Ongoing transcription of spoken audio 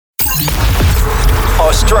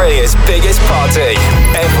Australia's biggest party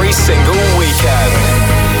every single weekend.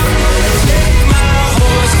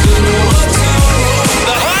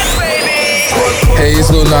 The Hype, baby! Hey,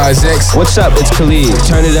 it's Lil Nas X. What's up? It's Khalid.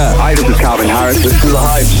 Turn it up. Hi, this is Calvin Harris. This is The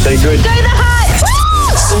Hype. Stay good. Go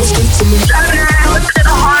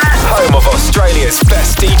The Hype! Home of Australia's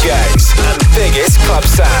best DJs and biggest club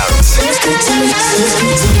sounds.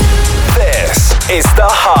 This is The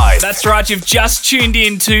Hype. That's right, you've just tuned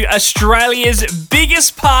in to Australia's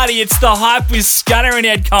biggest party. It's The Hype with Scudder and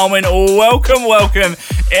Ed Coleman. Welcome,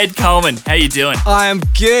 Ed Coleman. How you doing? I am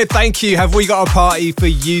good, thank you. Have we got a party for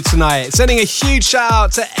you tonight? Sending a huge shout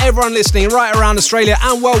out to everyone listening right around Australia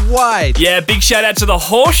and worldwide. Yeah, big shout out to the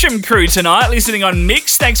Horsham crew tonight, listening on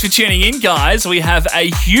Mix. Thanks for tuning in, guys. We have a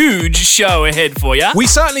huge show ahead for you. We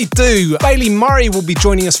certainly do. Bailey Murray will be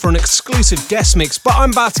joining us for an exclusive guest mix, but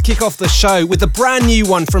I'm about to kick off the show with a brand new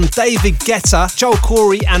one from David Guetta, Joel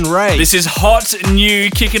Corey and Ray. This is hot new,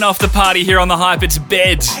 kicking off the party here on The Hype. It's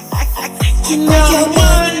Bed. You know you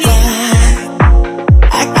want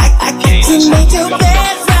I can make your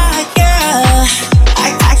bed right, girl. I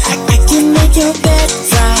can make your bed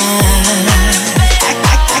right.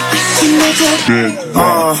 I can make your bed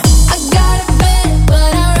right. I got a bed,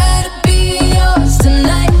 but I'd rather be yours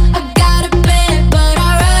tonight. I got a bed, but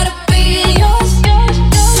I'd rather be yours.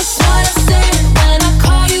 That's what I said when I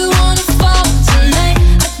call you on the phone tonight.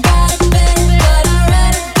 I got a bed, but I'd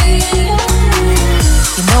rather be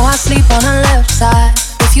yours. You know I sleep on the left side.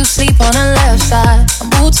 If you sleep on the left side, I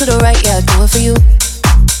move to the right, yeah, I do it for you.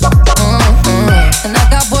 And I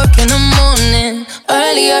got work in the morning,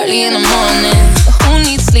 early in the morning. But who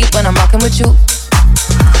needs sleep when I'm rocking with you?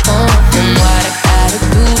 And what I gotta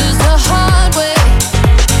do is the hard way.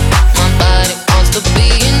 My body wants to be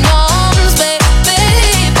in arms, baby.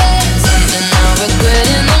 Something I regret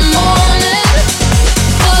in the morning.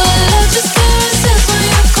 But love just can't resist when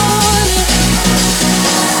you're calling.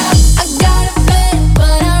 I got a bed,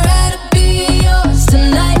 but I'd rather be yours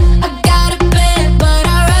tonight. I got a bed, but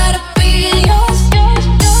I'd rather be yours.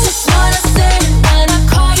 That's what I said when I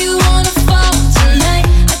call you on the phone tonight.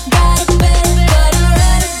 I got a bed, but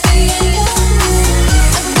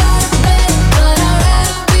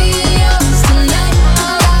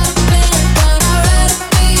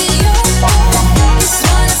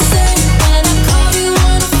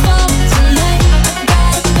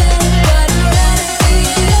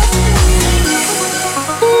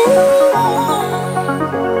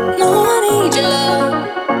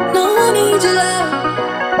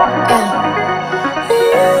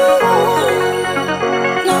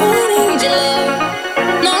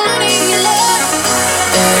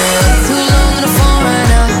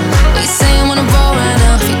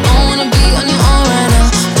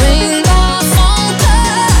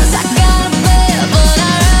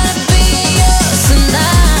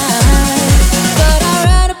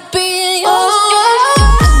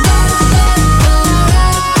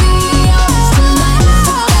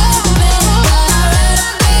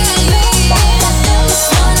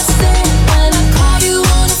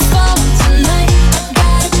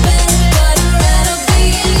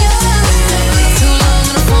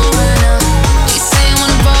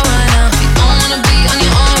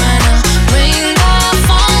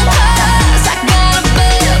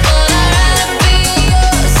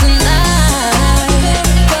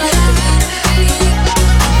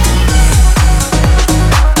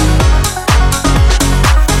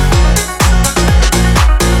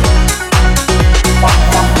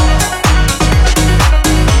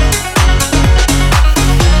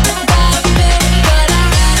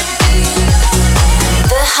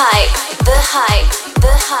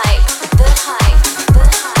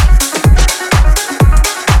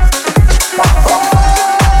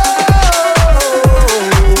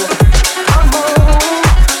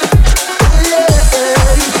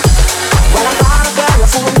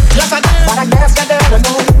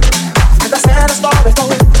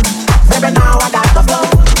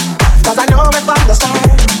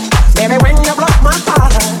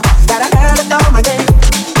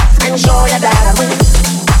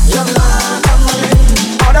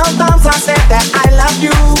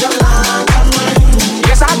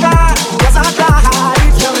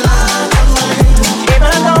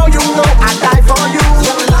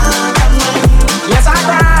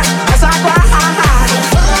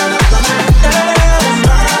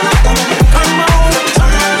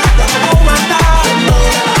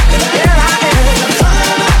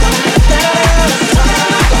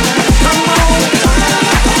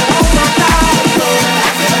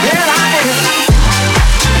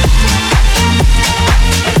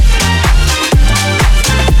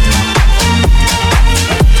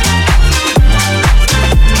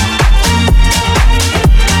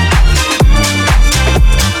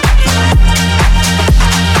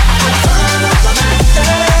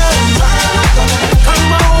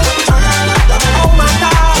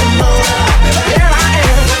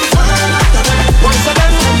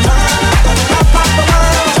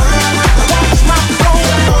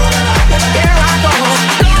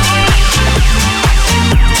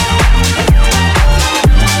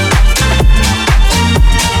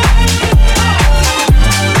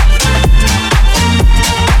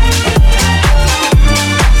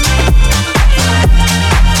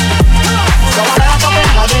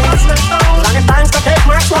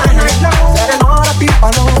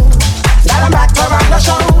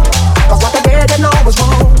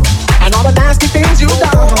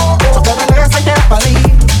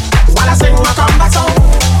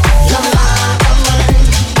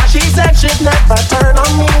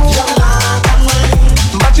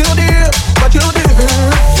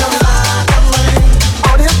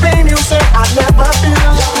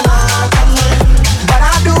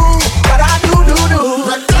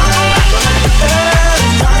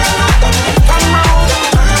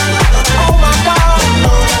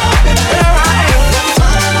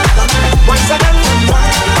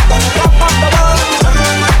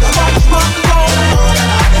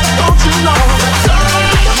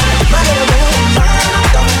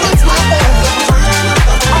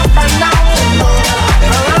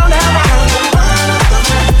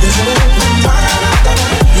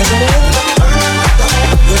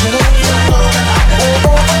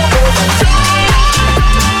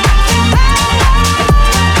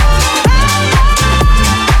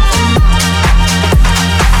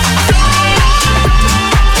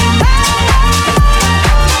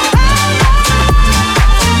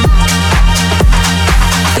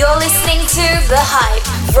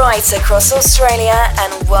Right across Australia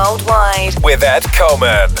and worldwide. With Ed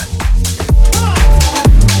Coleman.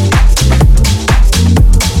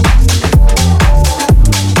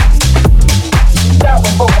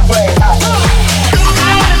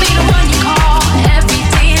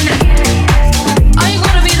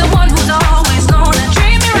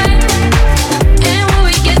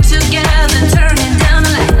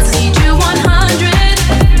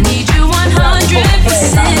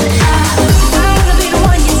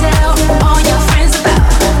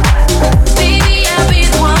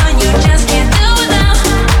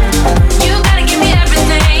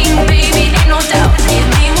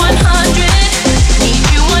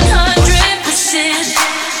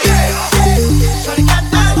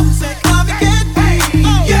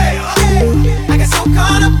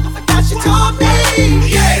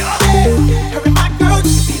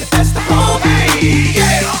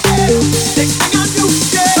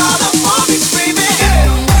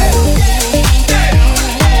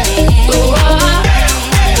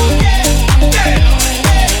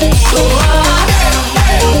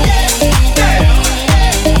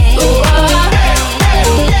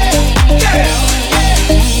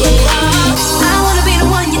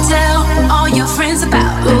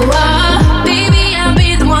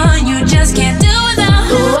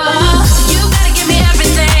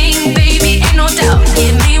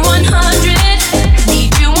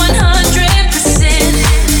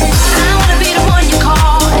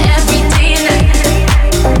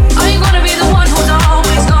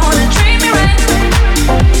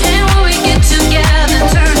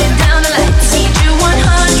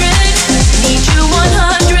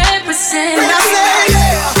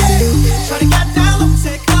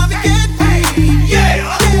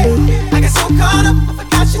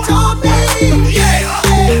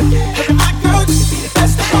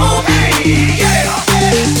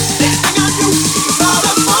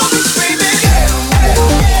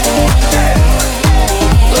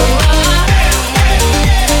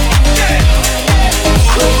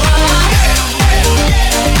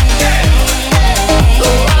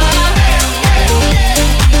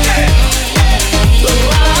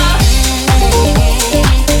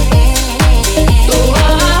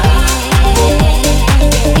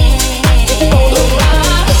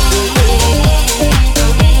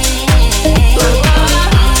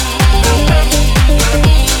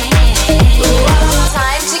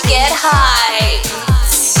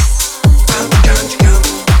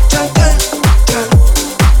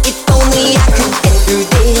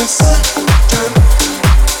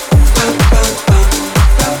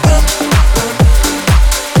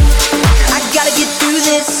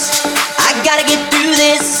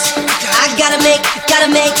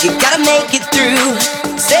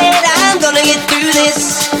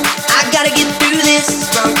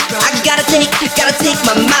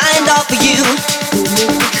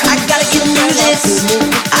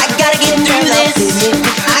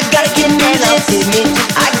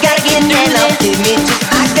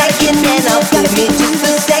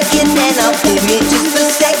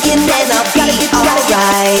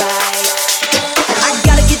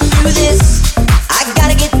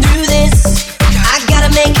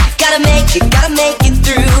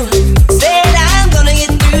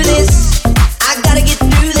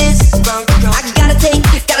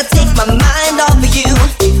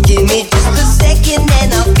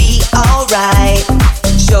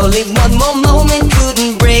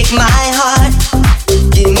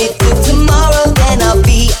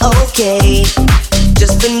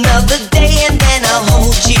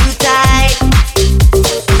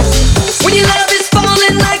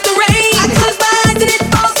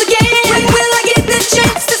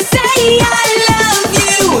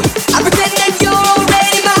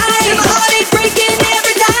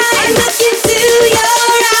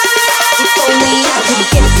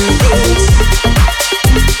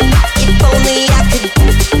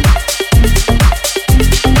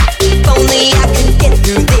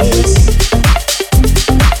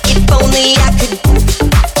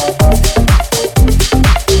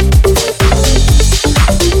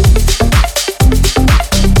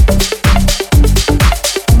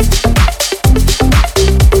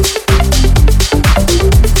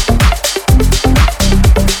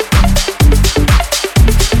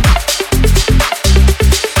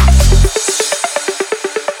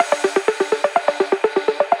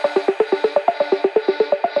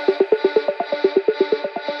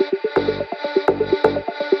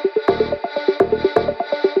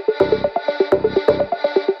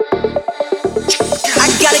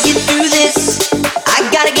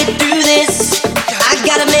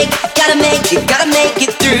 Gotta make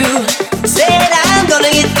it through. Said I'm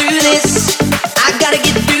gonna get through this. I gotta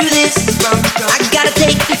get through this.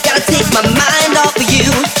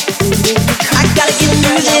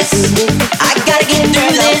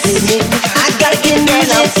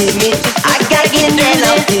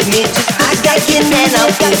 second and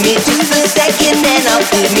I'll give me just a second and I'll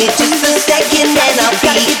give me just a second and I'll be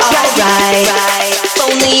alright. If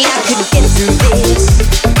only I could get through this.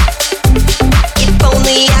 If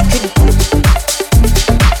only I could.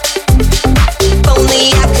 If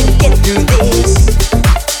only I could get through this.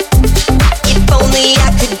 If only I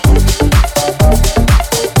could.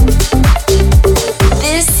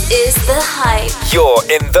 This is The Hype. You're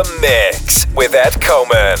in the mix with Ed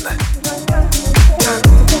Coleman.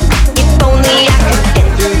 If only I could get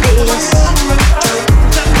through this.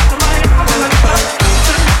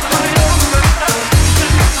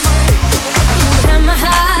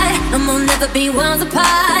 Never be worlds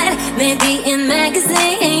apart. Maybe in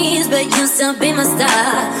magazines, but you'll still be my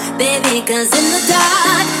star, baby. Cause in the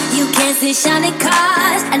dark, you can't see shiny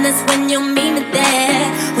cars, and that's when you'll meet me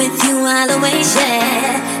there. With you I'll always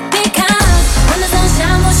share. Because when the sun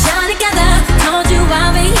shines, we'll shine together. Told you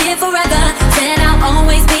I'll be here forever. Said I'll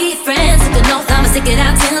always be friends. Took an oath, I'ma stick it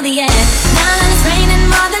out till the end. Now that it's raining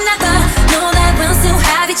more than ever, know that we'll still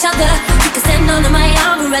have each other. You can stand under my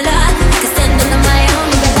umbrella. You can stand under my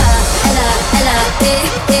umbrella. Ella,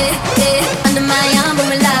 under my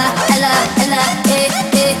umbrella. Ella,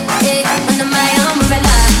 under my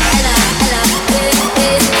umbrella. Ella,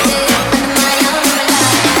 under my umbrella.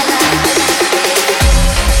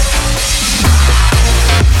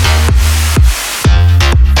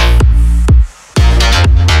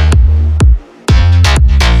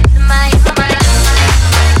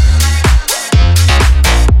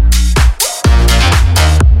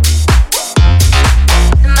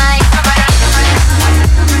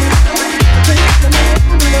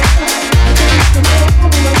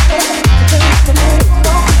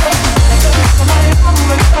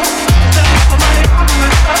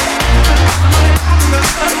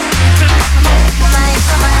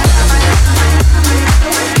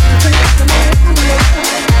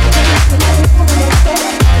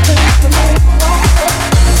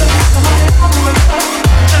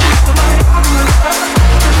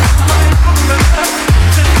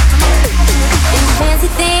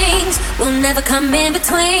 Never come in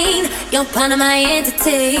between. You're part of my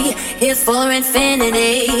entity, here for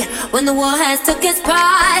infinity. When the war has took its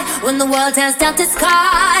pride, when the world has dealt its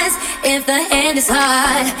cards, if the hand is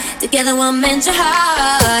hard, together we'll mend your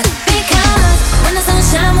heart. Because when the sun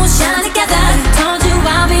shines, we'll shine together. Told you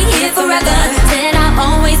I'll be here forever. Said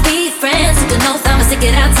I'll always be friends. Took an oath, I'ma stick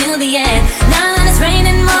it out till the end. Now that it's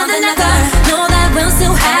raining more than ever, know that we'll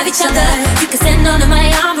still have each other. You can stand under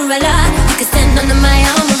my umbrella. You can stand under my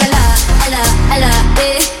umbrella. Ella,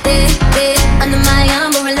 under my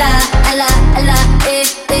umbrella. Ella,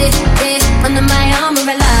 under my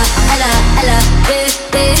umbrella. Ella,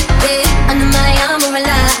 under my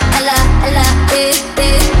umbrella. Ella, under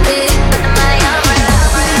my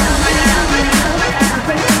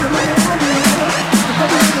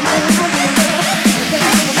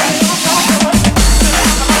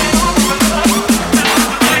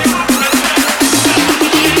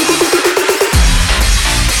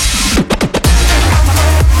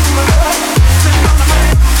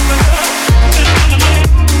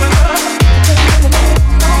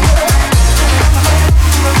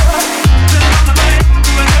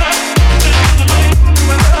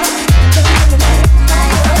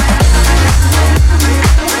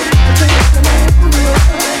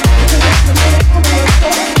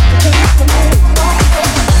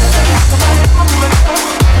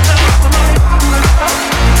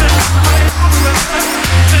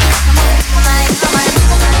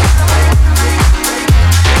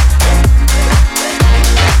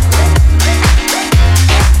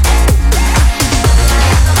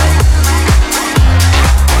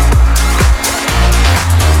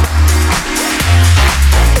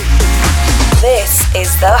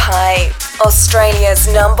The Hype, Australia's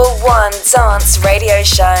 #1 dance radio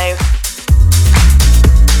show.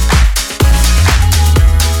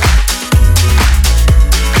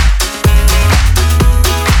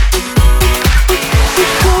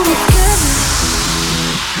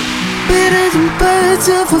 Better than birds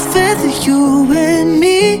of a feather, you and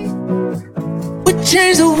me. We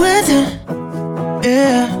change the weather,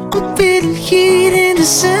 yeah. I'm feeling heat in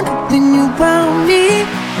December when you found me.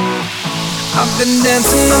 I've been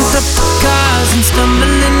dancing on top of cars and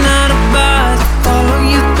stumbling out of bars. I follow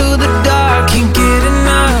you through the dark, can't get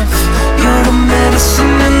enough. You're the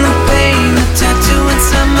medicine and the pain, the tattoo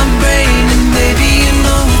inside my brain. And baby, you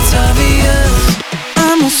know it's obvious,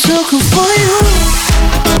 I'm a sucker for you.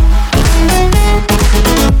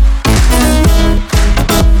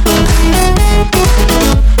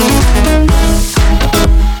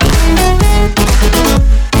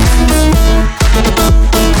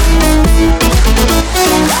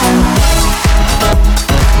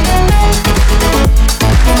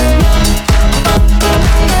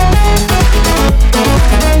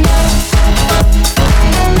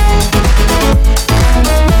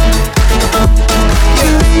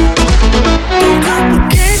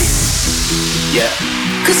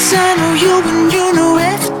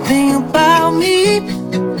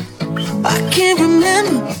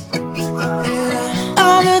 remember.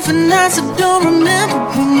 All of the nights I don't remember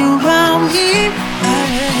when you're around me.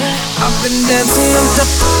 I've been dancing on top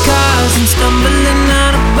of cars and stumbling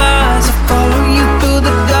out of bars. I follow you through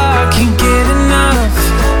the dark, can't get enough.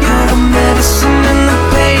 You're the medicine and the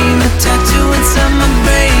pain, the tattoo inside my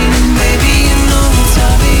brain. And baby, you know it's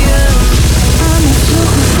obvious, I'm a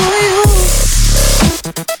sucker for you.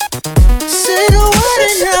 Say the word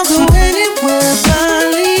and I'll go anywhere if I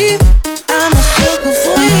leave. I'm a sucker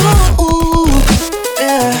for you,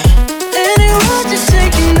 yeah. Any road you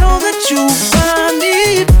take, you know that you'll find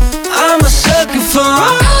me. I'm a sucker for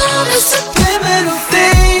all the subliminal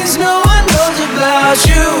things no one knows about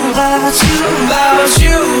you, about you, about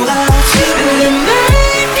you, about you. And you're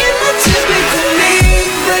making the typical me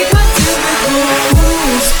break my typical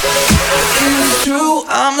rules. It's true,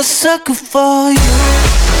 I'm a sucker for you.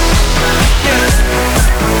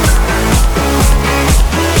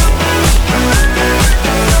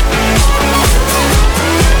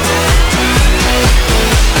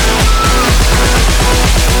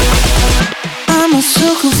 I'm a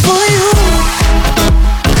sucker for you.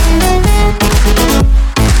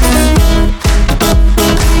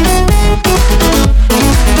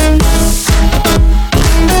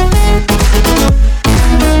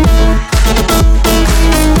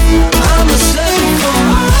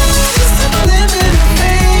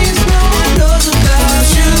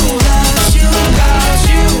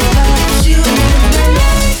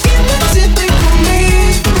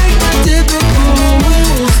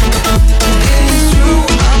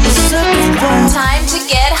 Time to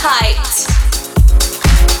get hyped.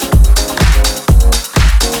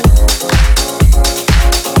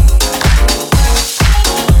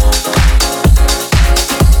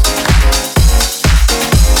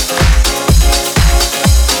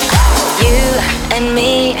 You and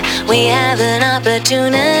me, we have an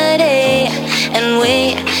opportunity, and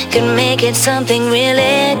we could make it something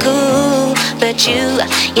really cool. But you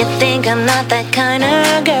think I'm not that kind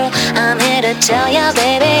of girl. I'm here to tell ya,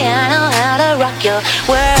 baby, I know how to rock your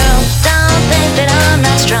world. Don't think that I'm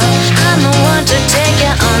not strong, I'm the one to take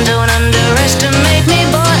you on. Don't underestimate me,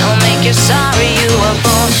 boy, I'll make you sorry you were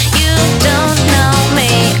born. You don't know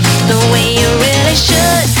me the way you really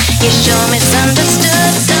should. You sure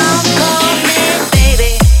misunderstood. Don't call me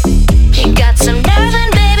baby, you got some nerve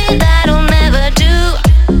and baby that'll never do.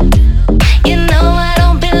 You know I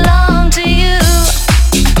don't belong to you.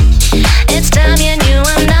 It's time you knew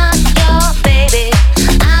I'm not your baby.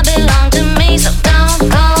 I belong to me, so don't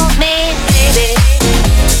call me baby.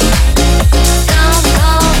 Don't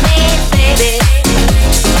call me baby.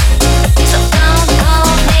 So don't call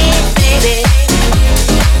me baby.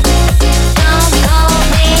 Don't call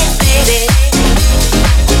me baby.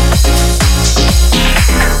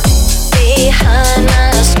 Behind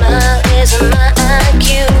my smile is my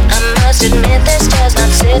IQ. I must admit this does not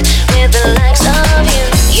sit with the likes of you.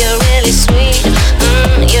 You're really sweet,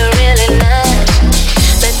 you're really nice.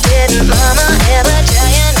 But didn't mama ever tell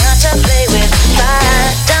you not to play with fire?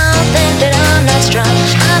 Don't think that I'm not strong,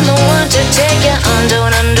 I'm the one to take you on.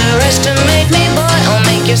 Don't underestimate me, boy, I'll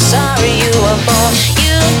make you sorry you were born.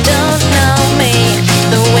 You don't know me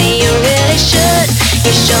the way you really should.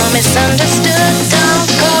 You sure misunderstood. Don't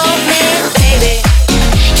call me baby,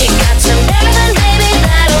 you got some nerve and baby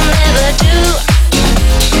that'll never do.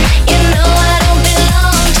 You know I don't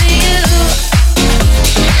belong to you.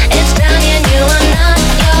 It's time you knew I'm not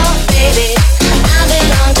your baby. I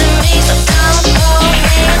belong to me, so don't call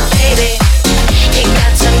me baby. You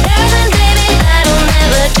got some nerve and baby that'll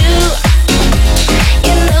never do.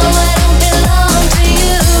 You know I don't belong to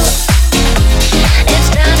you. It's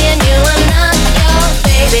time you knew I'm not your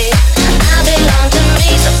baby. I belong to me,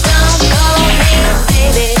 so don't call me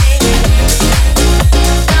baby.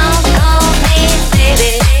 Don't call me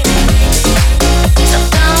baby. So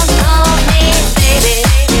don't call me baby.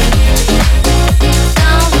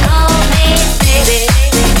 Don't call me baby.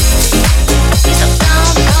 So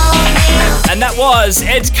don't call me. And that was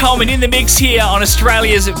Ed Coleman in the mix here on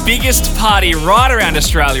Australia's biggest party right around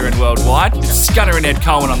Australia and worldwide. It's Scudder and Ed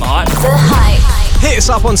Coleman on the Hype. The Hype. Hit us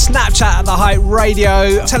up on Snapchat at The Hype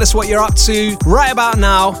Radio. Tell us what you're up to right about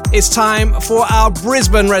now. It's time for our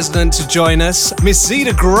Brisbane resident to join us. Miss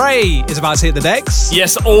Zeta Gray is about to hit the decks.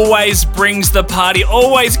 Yes, always brings the party,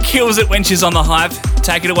 always kills it when she's on the Hype.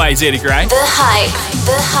 Take it away, Zeta Gray. The Hype.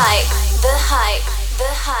 The Hype. The Hype. The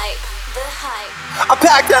Hype. The Hype. I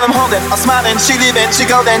packed and I'm holding, I'm smiling, she leaving, she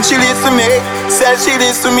golden, she leaves for me. Said she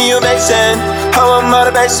leaves for me, ovation. Oh,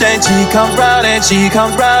 motivation, she comes round and she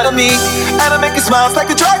comes round to me. And I make it smile, it's like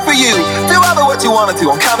a drug for you. Do ever what you wanna do,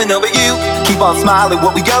 I'm coming over you. Keep on smiling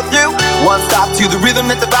what we go through. One stop to the rhythm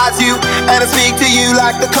that divides you. And I speak to you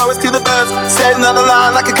like the chorus to the verse. Said another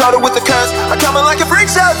line like a coda with a curse. I'm coming like a freak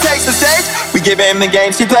show, takes the stage. We give him the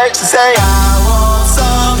game she plays to say, I want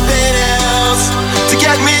something else to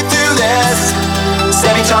get me through this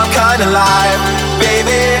semi-charm kind of life.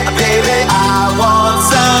 Baby, baby, I want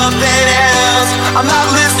something else. I'm not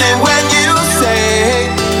listening when you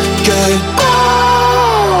say goodbye.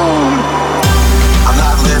 I'm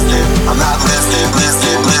not listening, I'm not listening,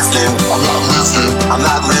 listening. I'm not listening, I'm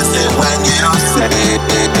not listening when you say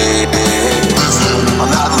listen. I'm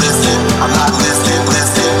not listening, I'm not listening,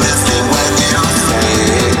 listening when you say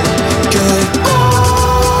goodbye.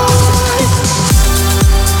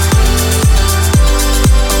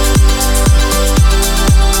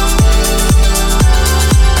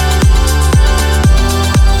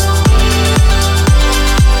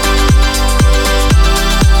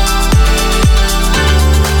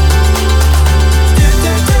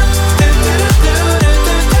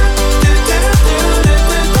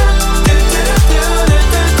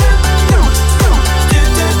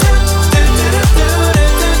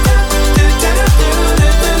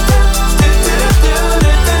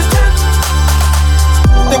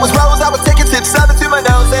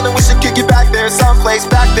 Someplace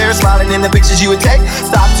back there, smiling in the pictures you would take.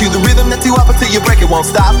 Stop to the rhythm that's you up until you break, it won't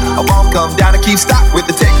stop. I won't come down and keep stop with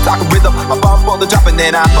the tick-tock rhythm. I bump on the drop and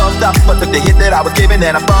then I bumped up, but took the hit that I was giving,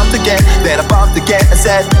 then I bumped again, then I bumped again and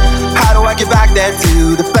said, how do I get back then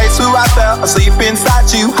to the place where I felt asleep inside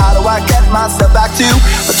you? How do I get myself back to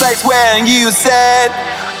the place when you said,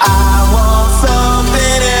 I want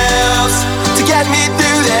something else to get me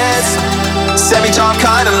through this semi-charm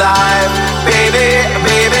kind of life. Baby,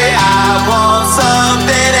 baby, I want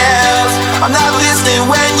something else. I'm not listening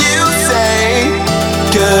when you say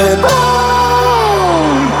goodbye.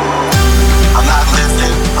 I'm not listening,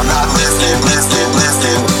 I'm not listening, listening.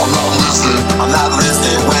 I'm not listening, I'm not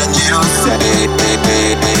listening when you say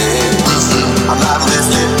listen. I'm not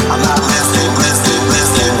listening, I'm not listening,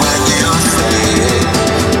 listening when you say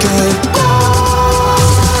goodbye.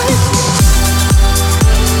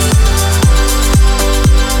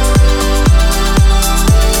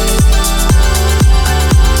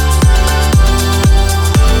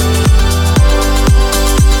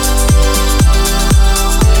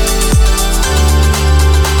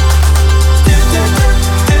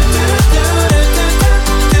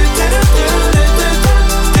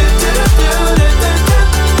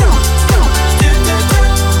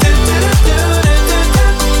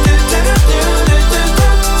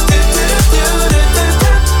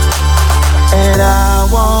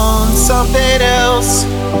 Something else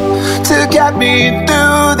to get me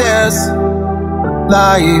through this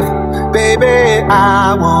life. Baby,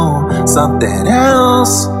 I want something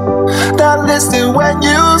else. Not listening when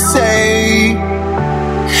you say,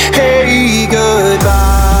 hey, goodbye.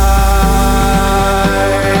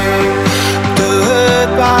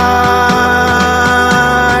 Goodbye.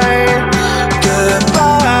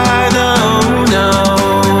 Goodbye, no, no.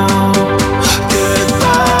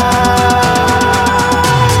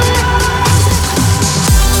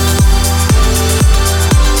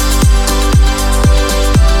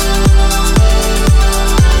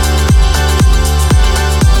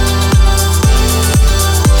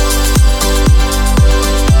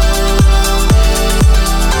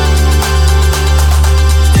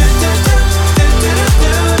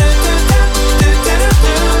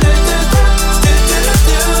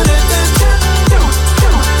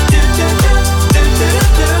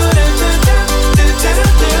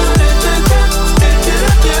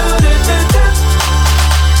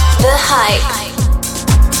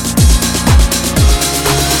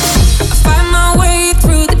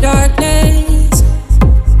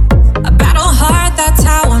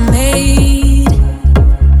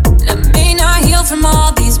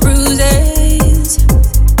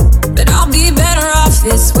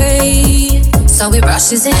 So it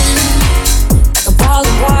rushes in like a ball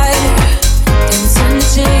of wire. Then it's time to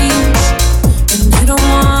change, and you don't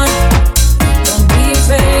want. Don't be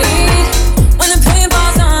afraid when the pain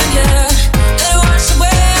falls on you. Let it wash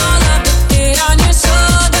away all of the pain on your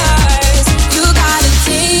shoulders. You gotta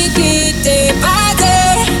take it day by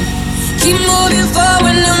day. Keep moving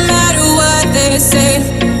forward no matter what they say.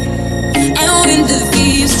 And when the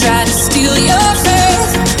thieves try to steal your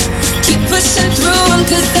faith, keep pushing through them,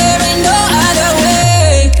 'cause there ain't no other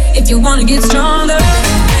way. If you wanna get stronger,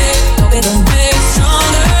 no, we don't break.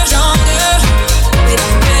 Stronger, stronger. No, we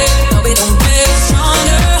don't break. No, we don't break.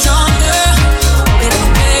 Stronger, stronger. No, we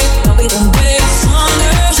don't break. No, we don't break.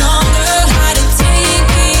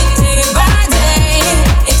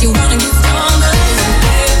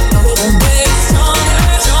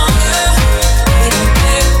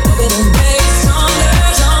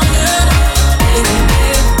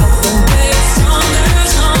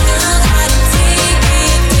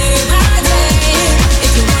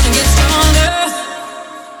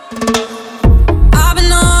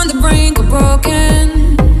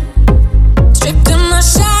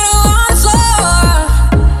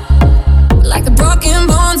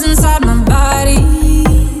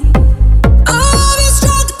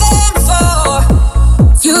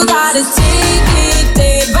 gotta take it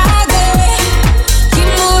day by day. Keep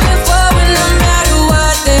moving forward no matter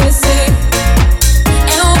what they say.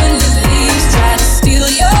 And when the leaves try to steal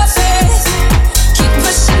your faith, keep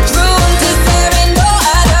pushing through until there ain't no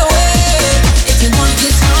other way. If you wanna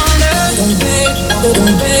get stronger, don't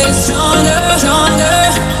beg, stronger, stronger.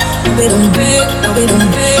 We don't beg, we don't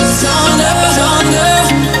beg, stronger, stronger.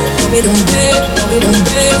 We don't beg,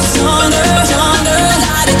 stronger, stronger.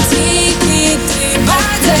 Gotta take it day by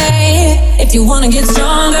day. If you wanna get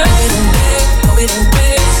stronger, we don't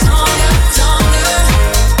beg, stronger, stronger.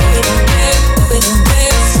 We don't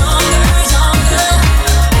beg, stronger, stronger.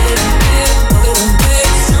 We don't beg,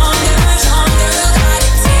 stronger, stronger. Gotta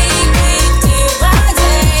take it day by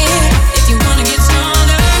day. If you wanna get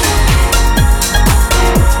stronger.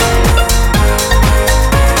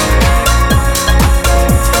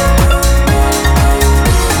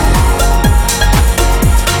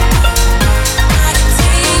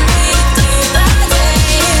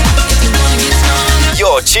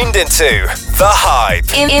 You're tuned into The Hype.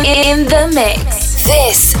 In the mix.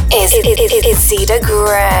 This is Zeta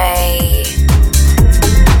Grey.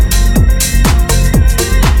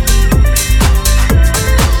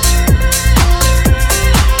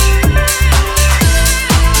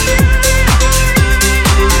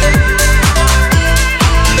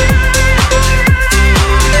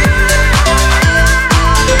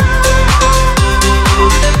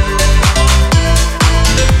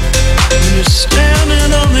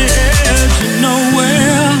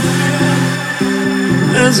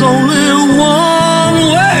 There's only one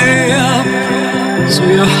way up, so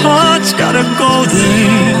your heart's gotta go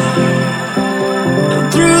there. And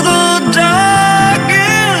through the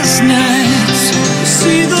darkest nights, you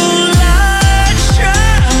see the light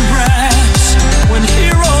shine bright. When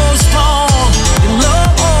heroes fall in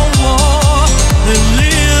love or war, they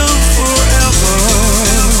live forever.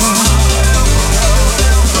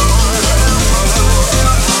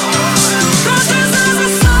 Cause this is a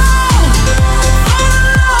song for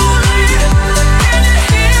the lonely. Can you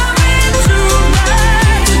hear me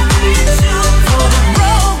tonight? For the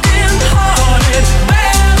broken hearted,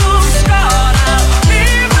 battle scarred, I'll be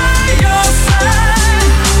by your side.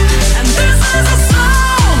 And this is a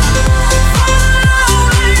song for the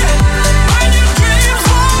lonely. When your dreams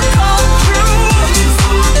won't come true,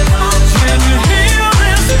 can you hear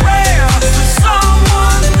this prayer?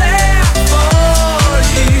 Someone there for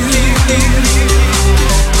you.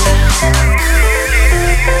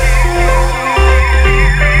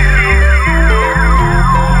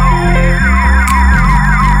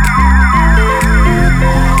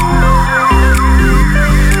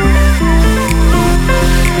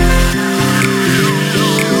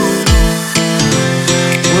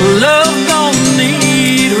 Well, love don't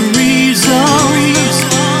need a reason.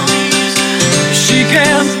 She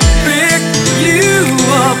can pick you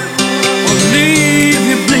up or leave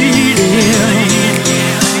you bleeding.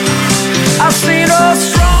 I've seen a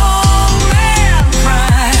strong man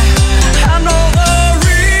cry. I know the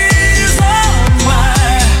reason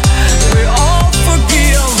why. We all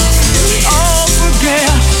forgive, we all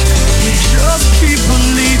forget. We just keep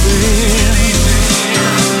believing.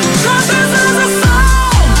 'Cause this is a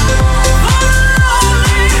song for the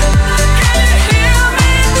lonely. Can you hear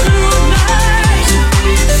me tonight?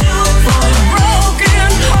 For the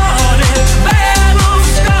broken hearted, battle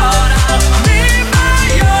scarred, I'll be by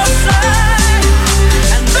your side.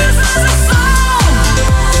 And this is a song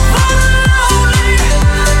for the lonely.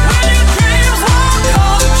 When your dreams won't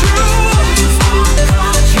come true,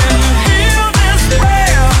 can you hear this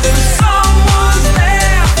prayer? Someone's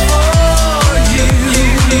there for you.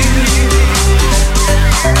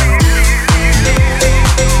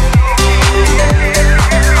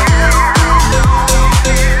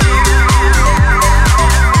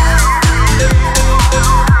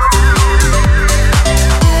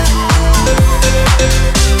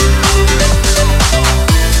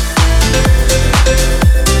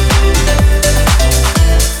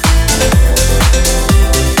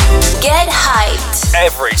 Get hyped.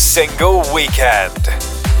 Every single weekend.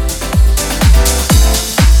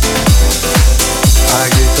 I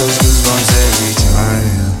get those goosebumps every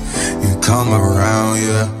time you come around,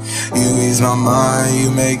 yeah. You ease my mind, you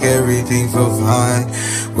make everything feel fine.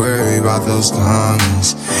 Worry about those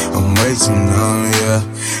comments, I'm way too numb, yeah.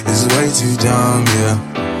 It's way too dumb, yeah.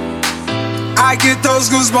 I get those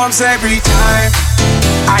goosebumps every time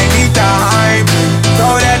I need the hype,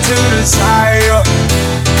 throw that to the side, yeah.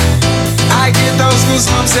 I get those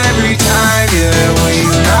goosebumps every time, yeah. When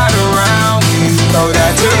you're not around, you throw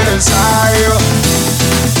that to the side, yeah.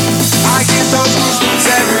 I get those goosebumps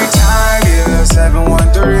every time, yeah.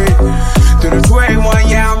 713 through the 281,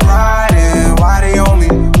 yeah. I'm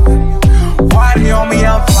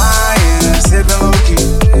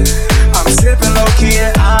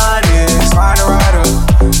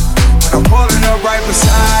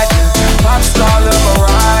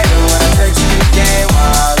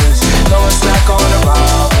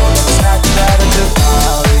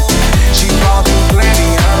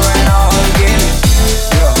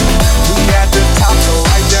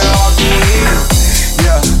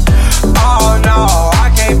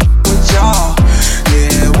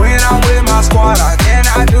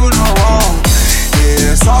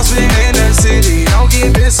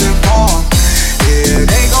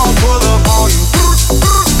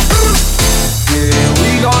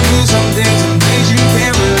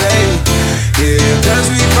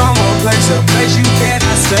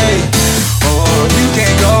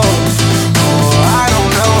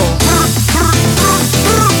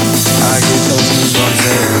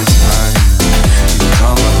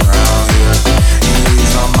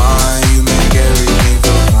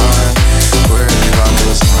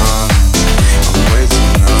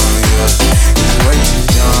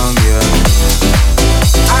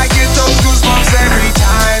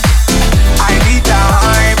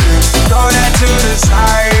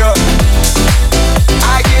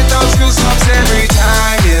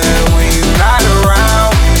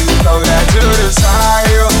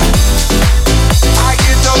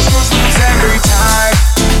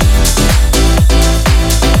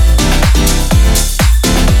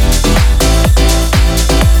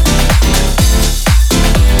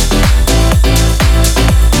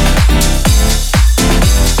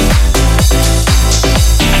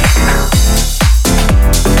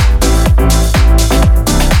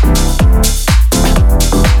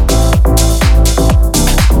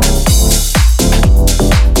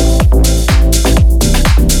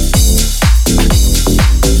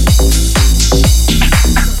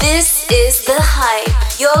This is The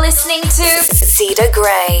Hype. You're listening to Zeta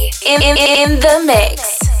Grey in the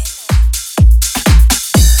mix.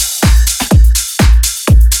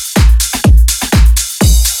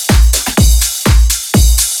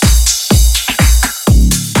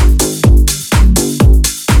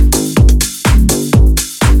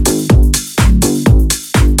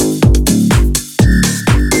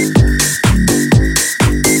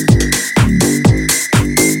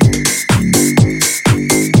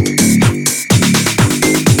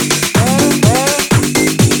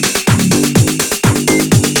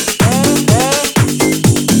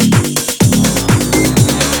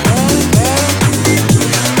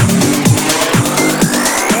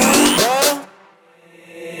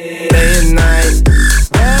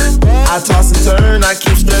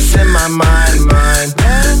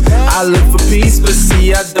 I look for peace, but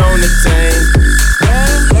see I don't attain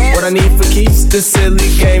what I need for keeps the silly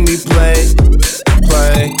game we play.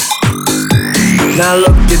 Now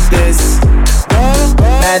look at this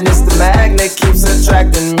madness, the magnet keeps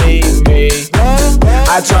attracting me.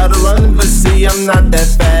 I try to run, but see I'm not that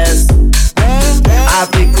fast. I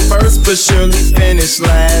think first, but surely finish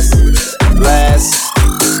last.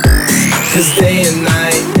 Cause day and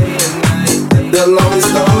night, the lonely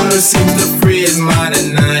loner seems to free his mind at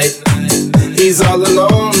night. He's all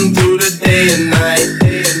alone through the day and night.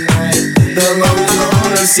 The lonely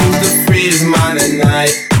loner seems to free his mind at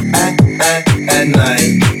night. At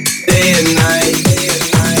night, day and night.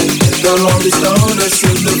 The lonely loner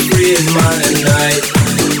seems to free his mind at night.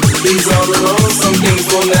 He's all alone, some things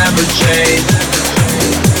will never change.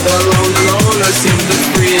 The lonely loner seems to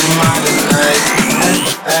free his mind at night.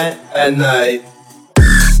 At night.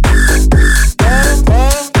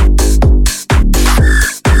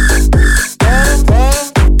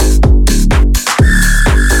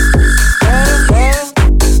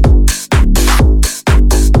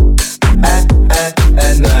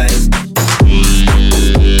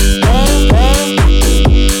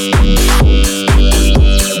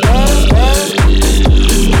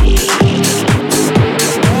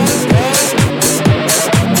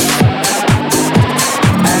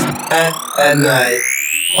 At night,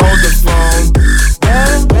 hold the phone.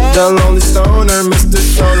 The lonely stoner, Mr.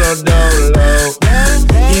 Solo Dolo.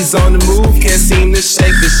 He's on the move, can't seem to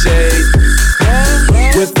shake the shade.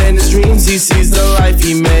 Within his dreams, he sees the life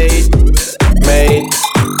he made.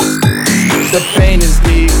 The pain is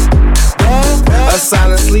deep. A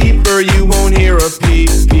silent sleeper, you won't hear a peep.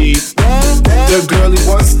 The girl he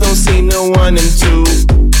wants don't seem to want him to.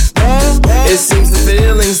 It seems the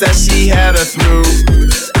feelings that she had her through.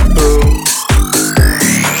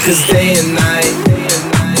 Cause day and night,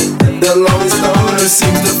 the lonely stoner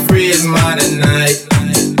seems to free his mind at night.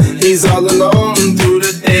 He's all alone through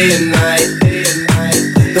the day and night.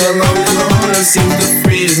 The lonely loner seems to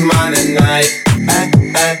free his mind at night.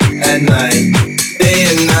 At night, day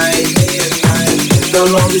and night. The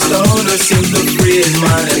lonely stoner seems to free his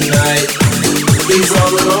mind at night. He's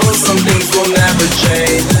all alone, some things will never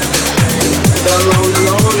change. The lonely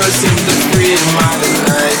loner seems to free his mind at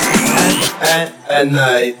night. At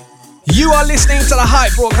night. You are listening to The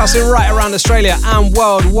Hype, broadcasting right around Australia and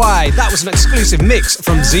worldwide. That was an exclusive mix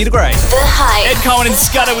from Zeta Grey. The Hype. Ed Coleman and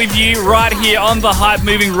Scudder with you right here on The Hype,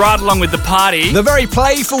 moving right along with the party. The very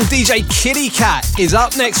playful DJ Kitty Cat is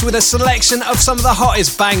up next with a selection of some of the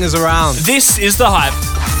hottest bangers around. This is The Hype.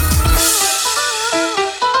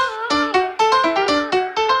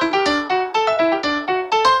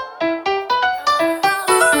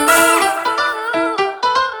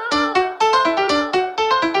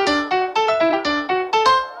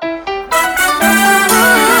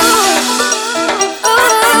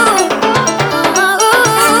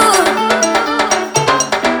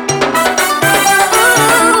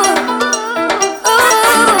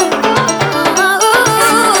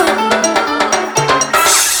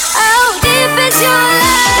 Oh,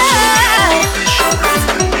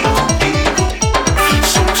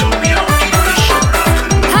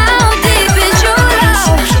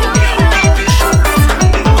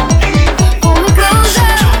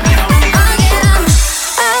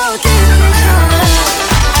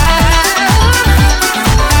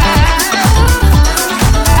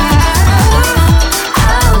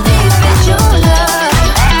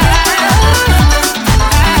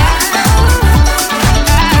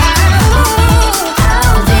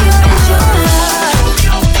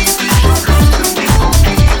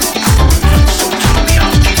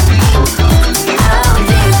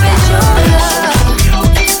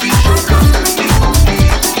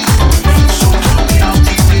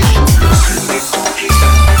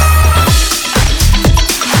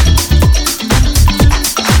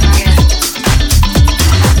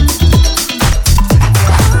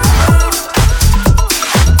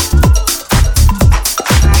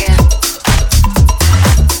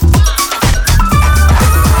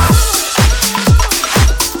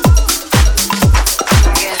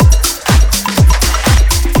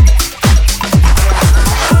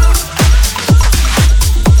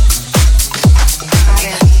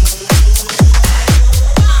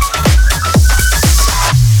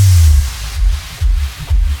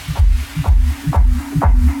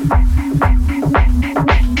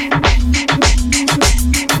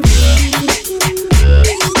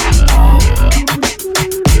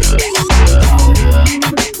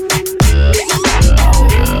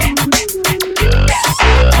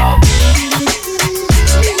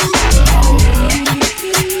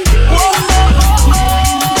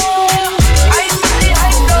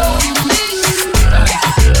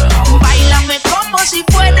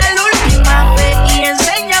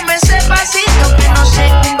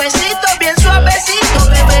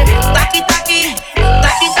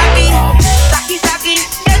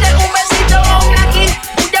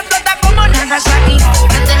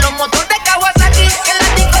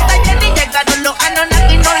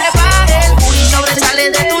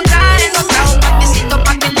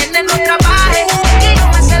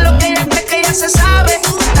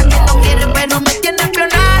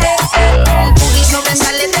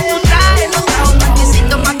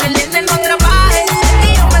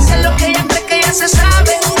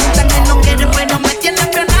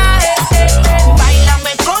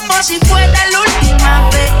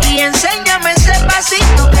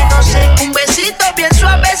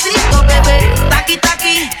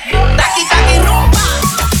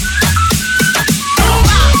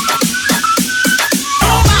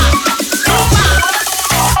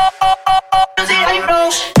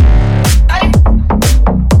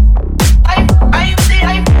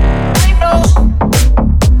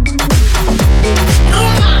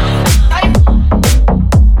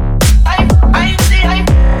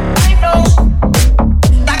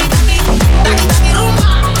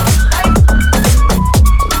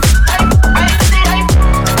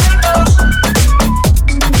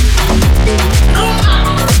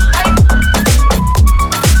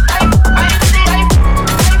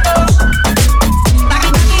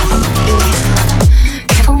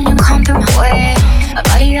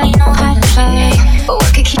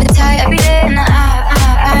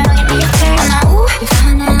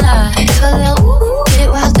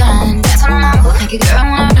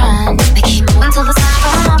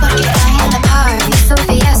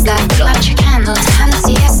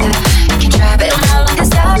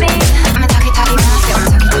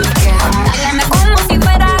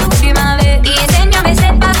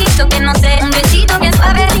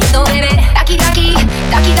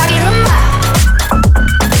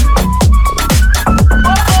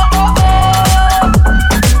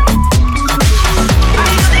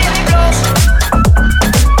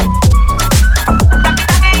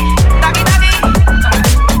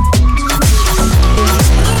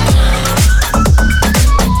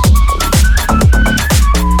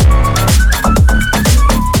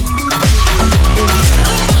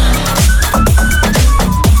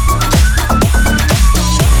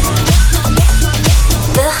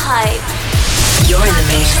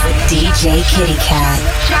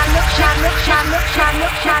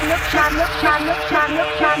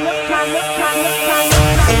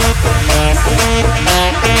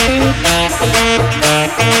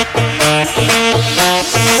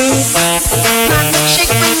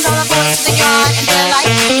 milkshake brings all the boys to the yard, and they're like,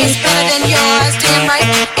 it's better than yours. Damn right,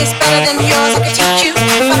 it's better than yours. I could teach you,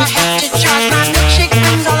 but I have to charge. My milkshake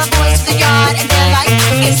brings all the boys to the yard, and they're like,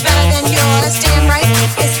 it's better than yours. Damn right,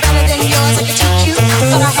 it's better than yours. I could teach you,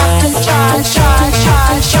 but I have to charge.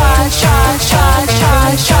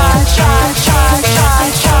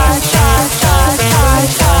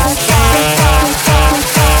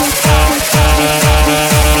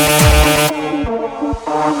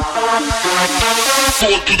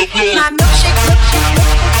 My milkshake.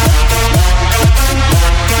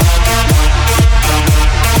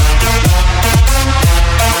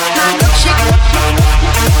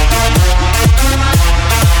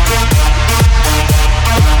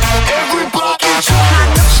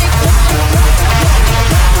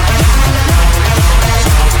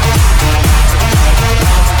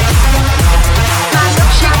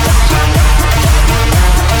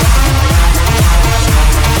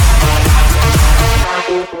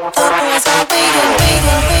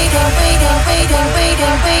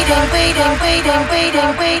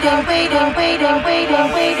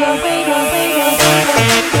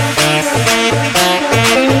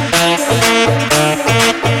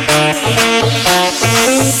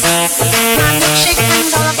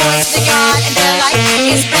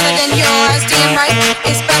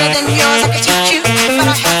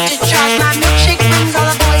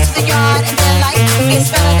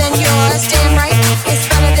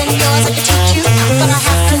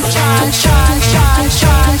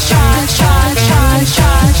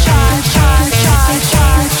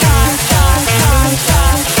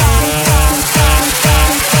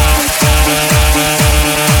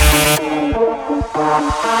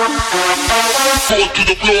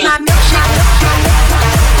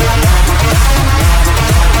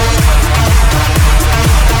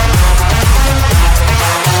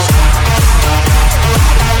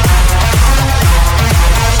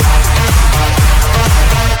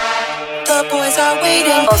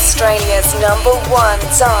 Australia's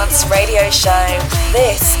 #1 dance radio show.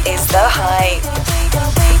 This is The Hype.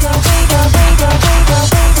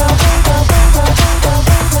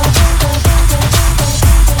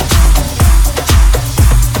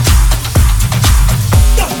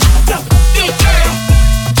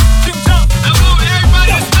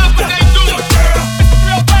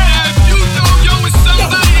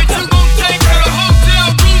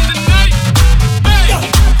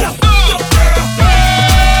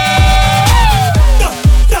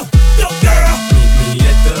 Meet me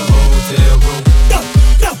at the hotel room.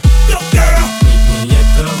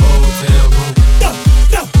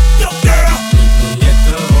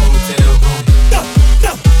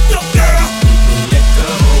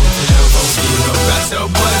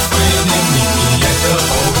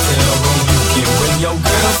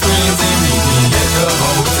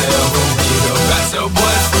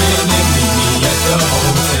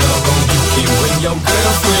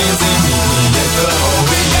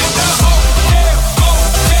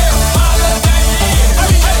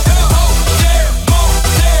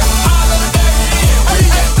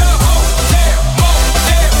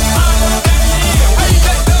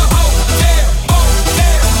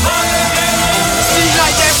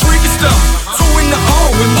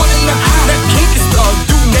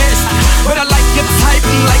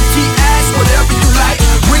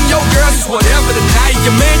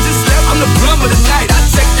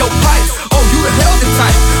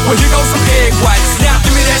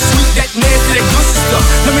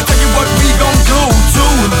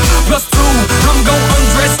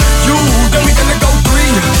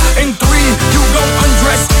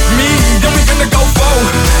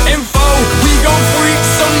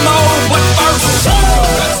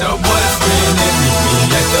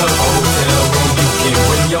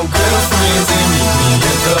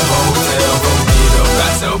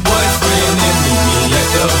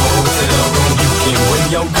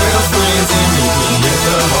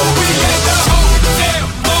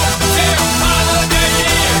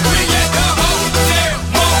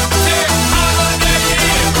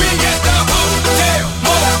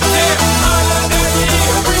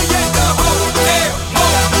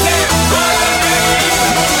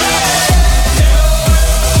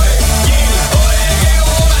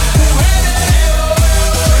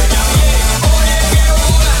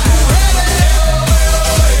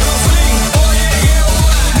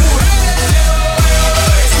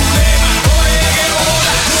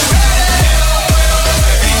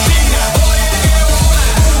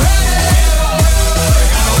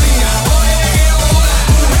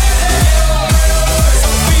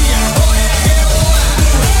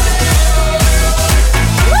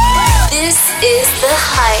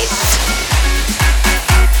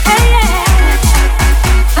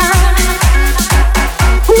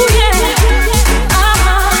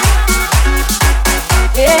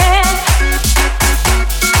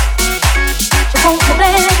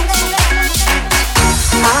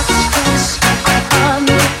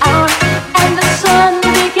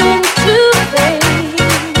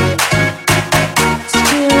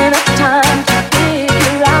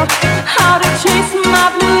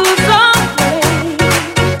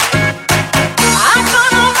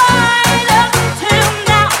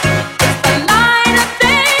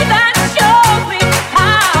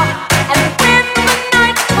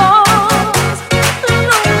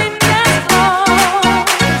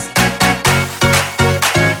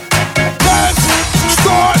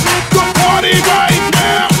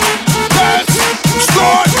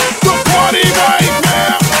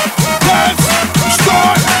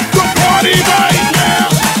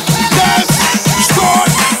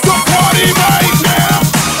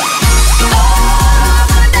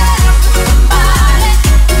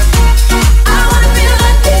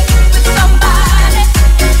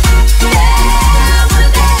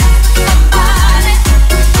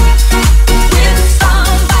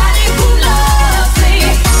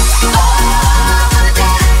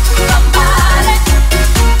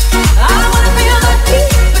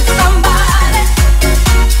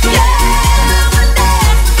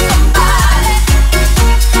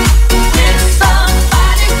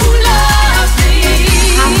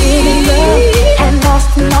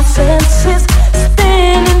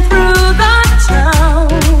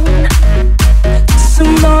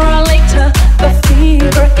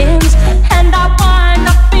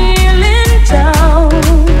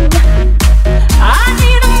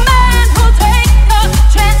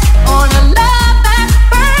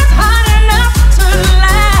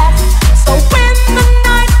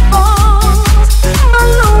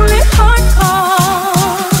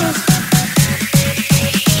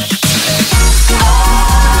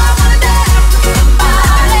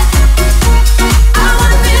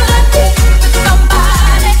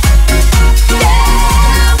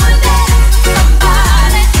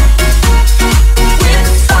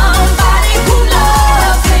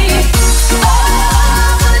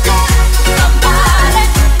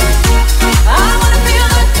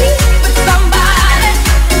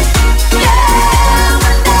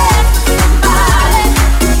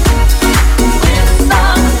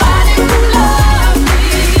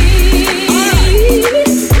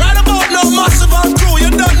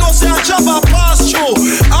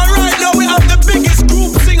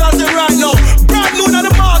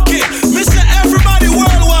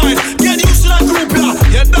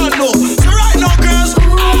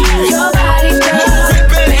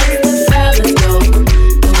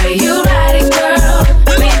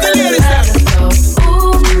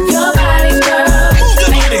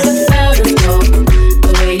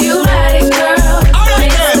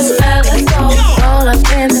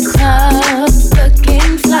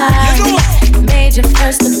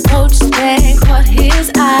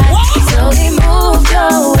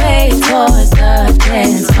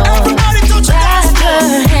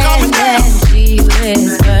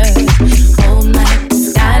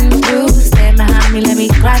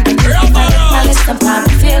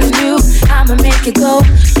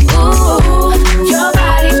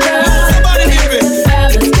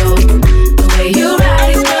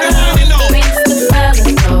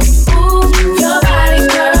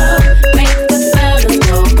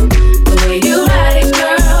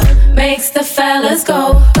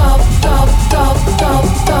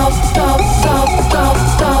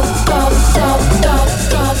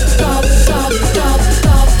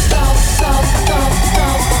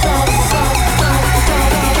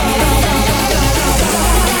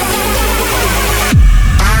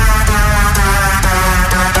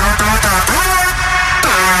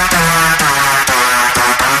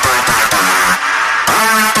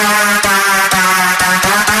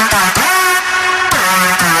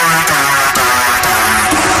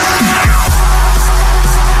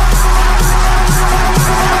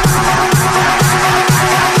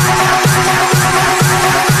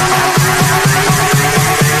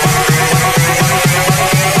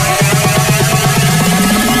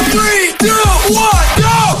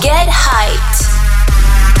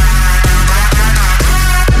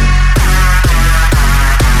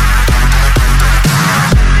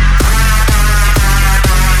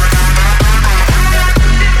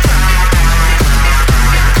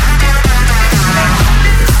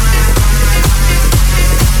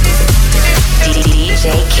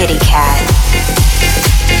 Kitty Cat.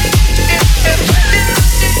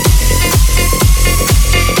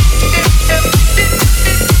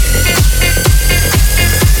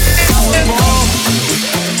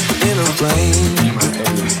 In a plane,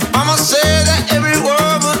 Mama said that every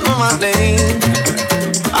word was on my name.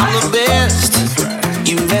 I'm the best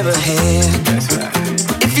you've ever had.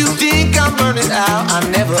 If you think I'm burning out, I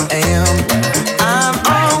never am. I'm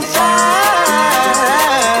on fire.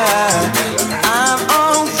 I'm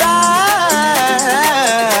on fire.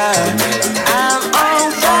 I'm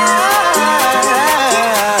on fire.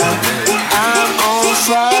 I'm on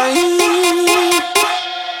fire.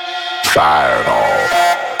 Fireball.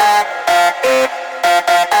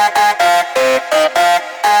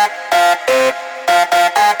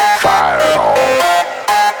 Fireball.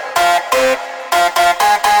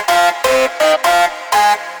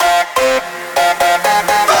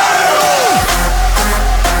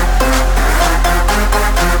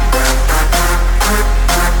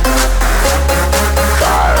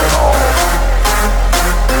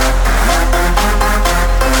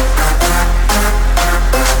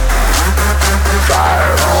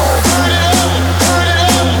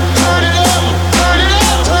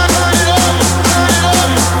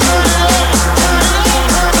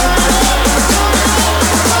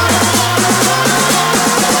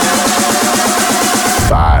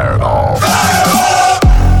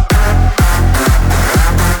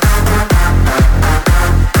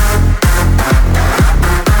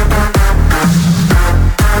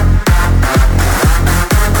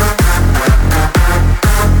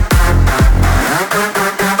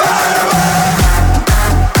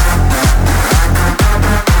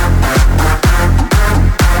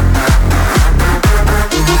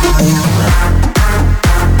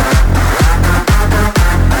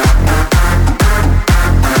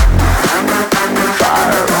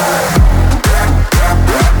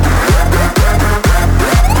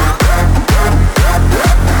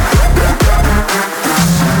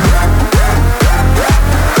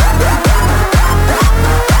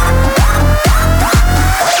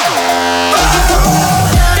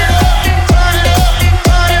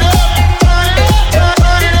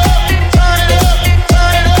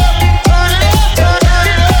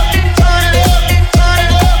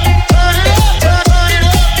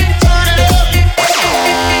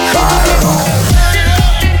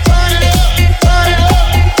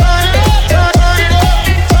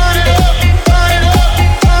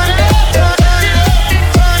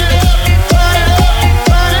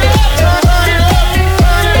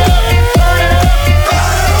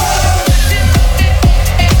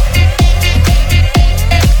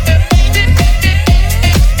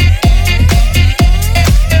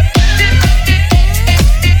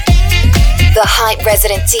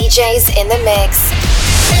 Resident DJs in the mix.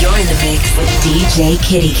 You're in the mix with DJ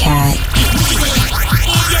Kitty Cat.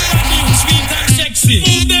 Sweet and sexy.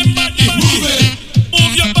 Move them body. Move it.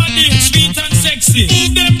 Move your body. Sweet and sexy.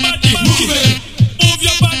 Move them body. Move it. Move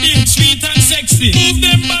your body. Sweet and sexy. Move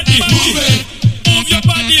them body. Move it. Move your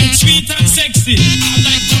body. Sweet and sexy. I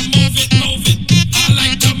like to move it, move it. I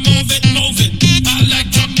like to move it, move it. I like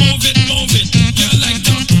to move it, move it. You like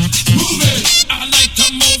to move it. I like to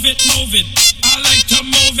move it, move it. I like to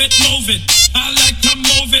move it, move it. I like to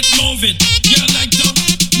move it, move it. You like to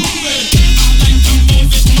move it. I like to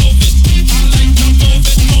move it, move it. I like to move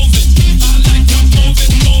it, move it. I like to move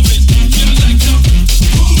it, move it. You like to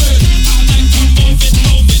move it. I like to move it,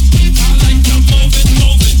 move it. I like to move it,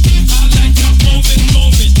 move it. I like to move it,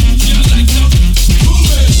 move it. You like to move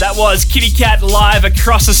it. That was Kitty Cat live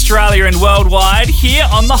across Australia and worldwide here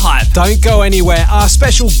on The Hype. Don't go anywhere. Our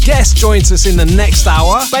special guest joins us in the next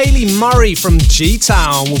hour. Bailey Murray from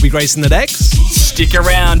G-Town will be gracing the decks. Stick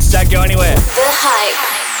around. Don't go anywhere. The Hype.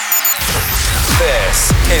 This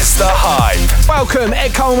is The Hype. Welcome,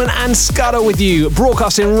 Ed Coleman and Scudder with you,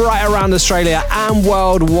 broadcasting right around Australia and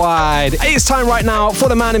worldwide. It's time right now for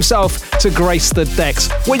the man himself to grace the decks.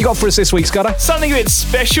 What you got for us this week, Scudder? Something a bit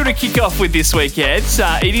special to kick off with this week, Ed.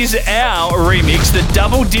 It is our remix, the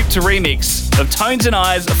double dipped remix of Tones and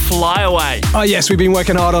I's Fly Away. Oh yes, we've been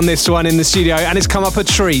working hard on this one in the studio and it's come up a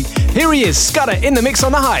treat. Here he is, Scudder, in the mix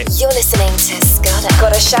on The Hype. You're listening to Scudder.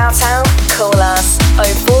 Got a shout out? Call us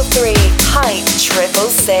 043 Hype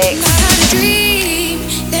 666. I had a dream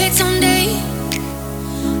that someday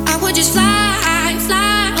I would just fly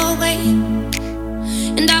away.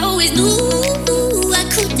 And I always knew I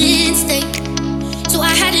couldn't stay. So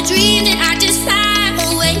I had a dream that I just fly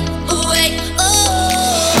away, away.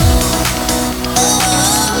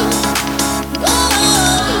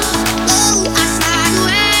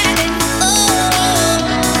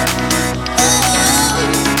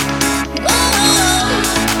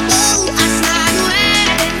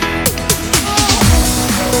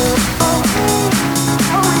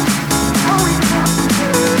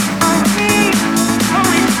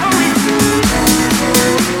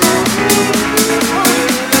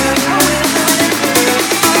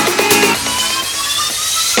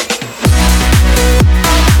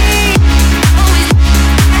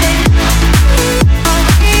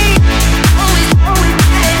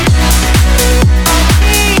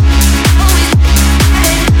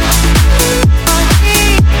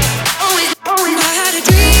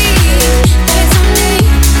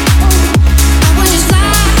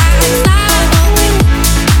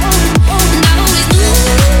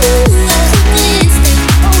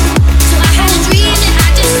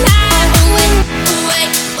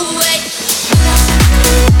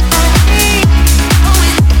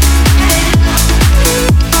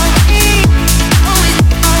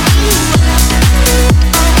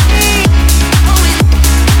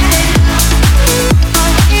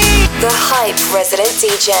 resident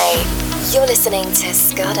DJ. You're listening to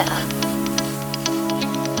Scudder.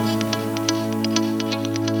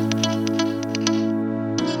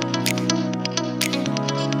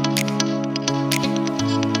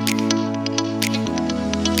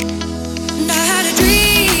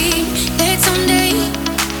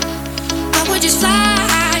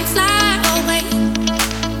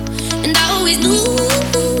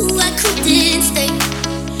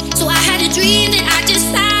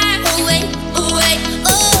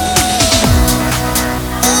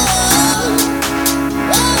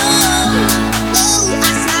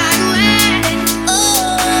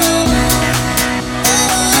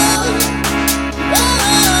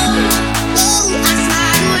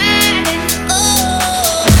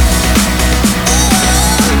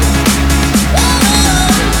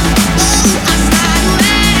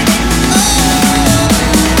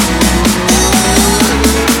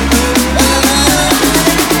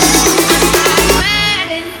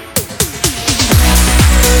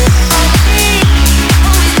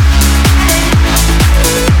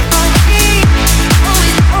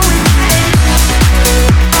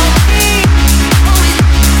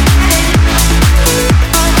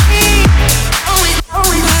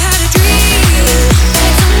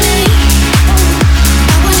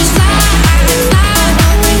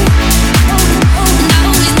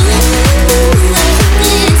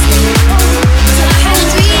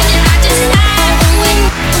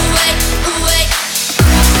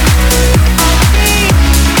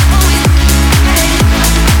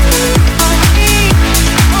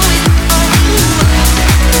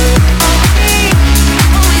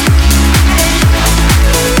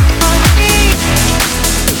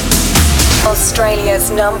 Australia's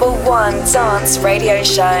 #1 dance radio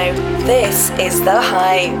show. This is The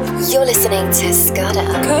Hype. You're listening to Scudder.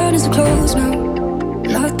 Curtains are closed now,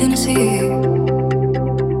 nothing to see,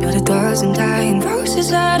 but a dozen dying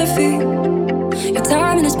roses at her feet. Your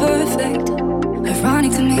timing is perfect,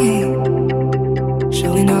 ironic to me,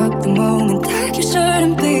 showing up the moment that you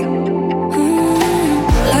shouldn't be.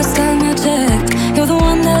 Last time I checked, you're the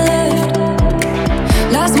one that left.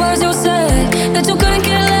 Last words you said, that you couldn't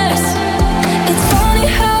care less. It's funny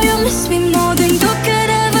how you miss me more than you could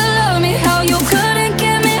ever love me. How you couldn't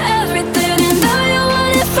give me everything and now you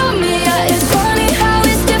want it from me. Yeah, it's funny how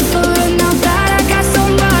it's different now that I got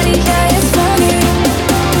somebody. Yeah, it's funny.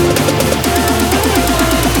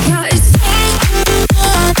 Yeah, it's funny.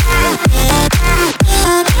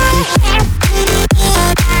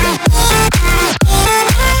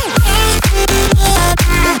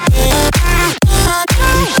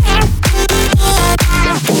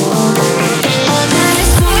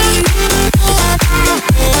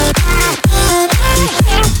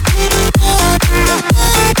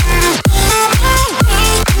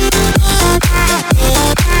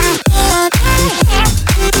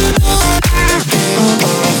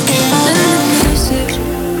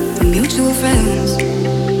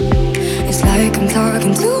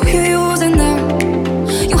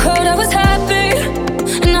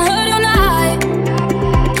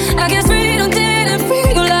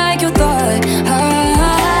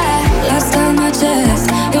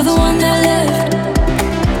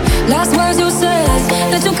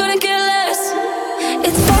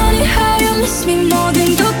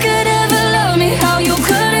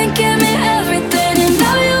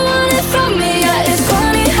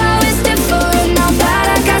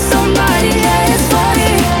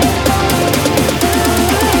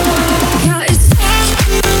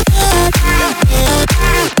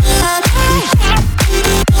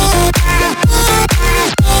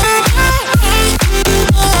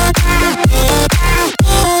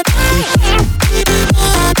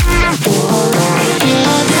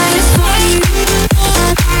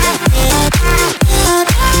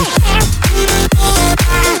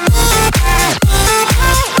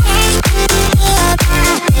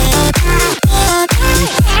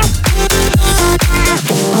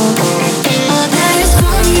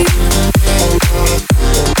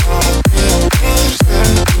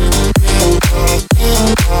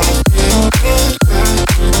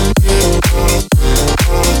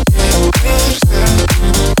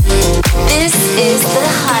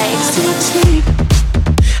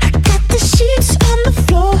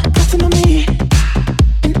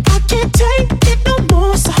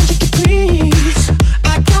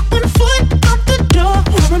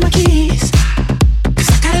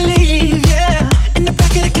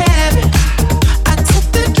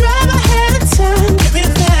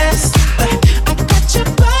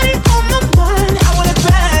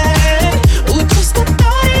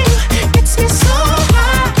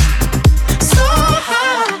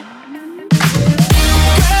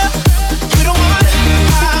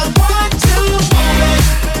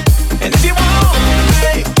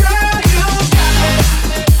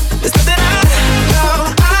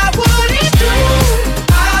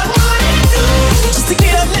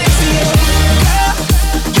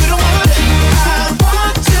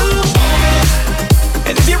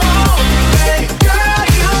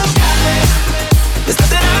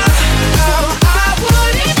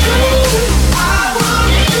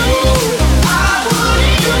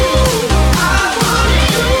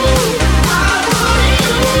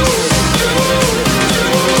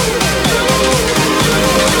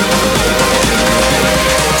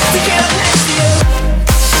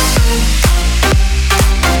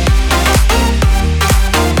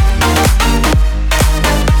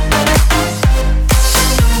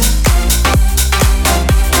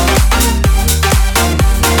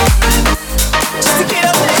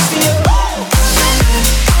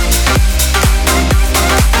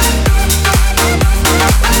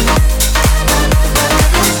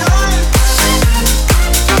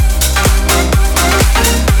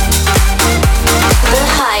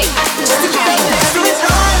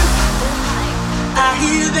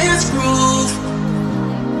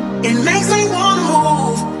 It makes me wanna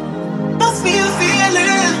move. Must be the feeling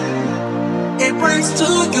it brings to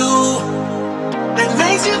you that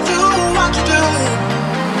makes you do what you do.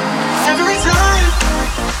 Every time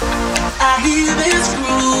I hear this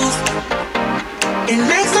groove, it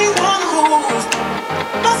makes me wanna move.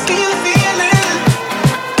 Must be the feeling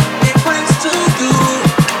it brings to you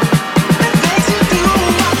that makes you do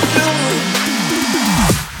what you do.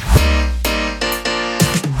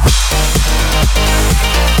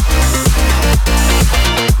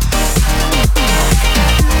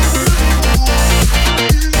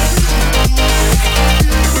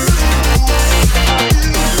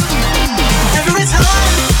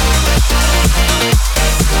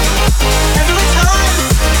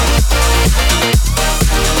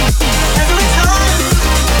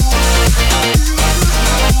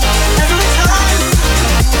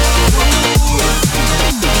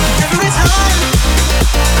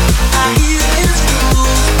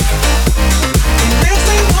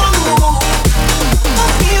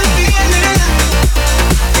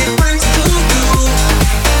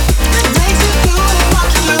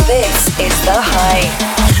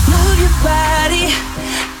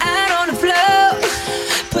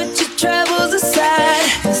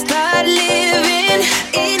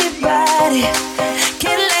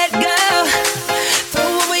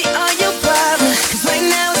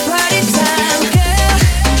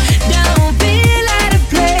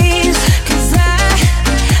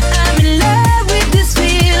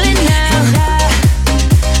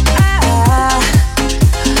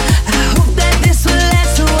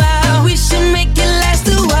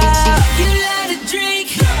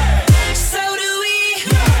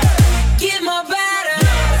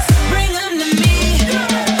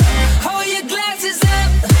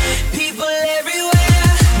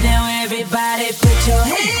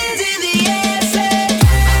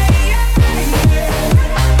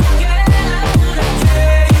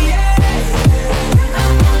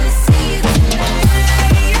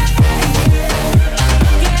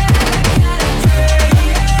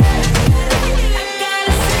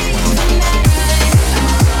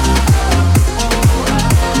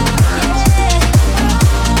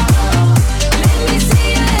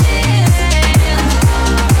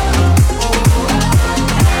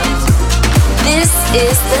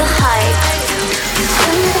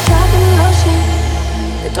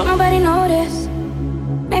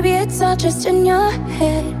 Just in your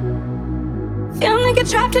head, feeling like you're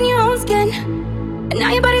trapped in your own skin, and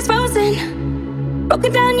now your body's frozen,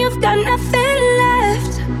 broken down, you've got nothing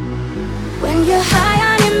left. When you're high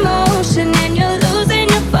on emotion and you're losing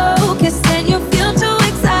your focus and you feel too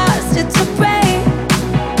exhausted to pray,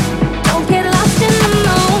 don't get lost in the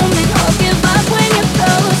moment or give up when you're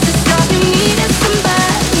close to stop. You needed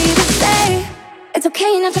somebody to say it's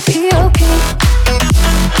okay not to be okay.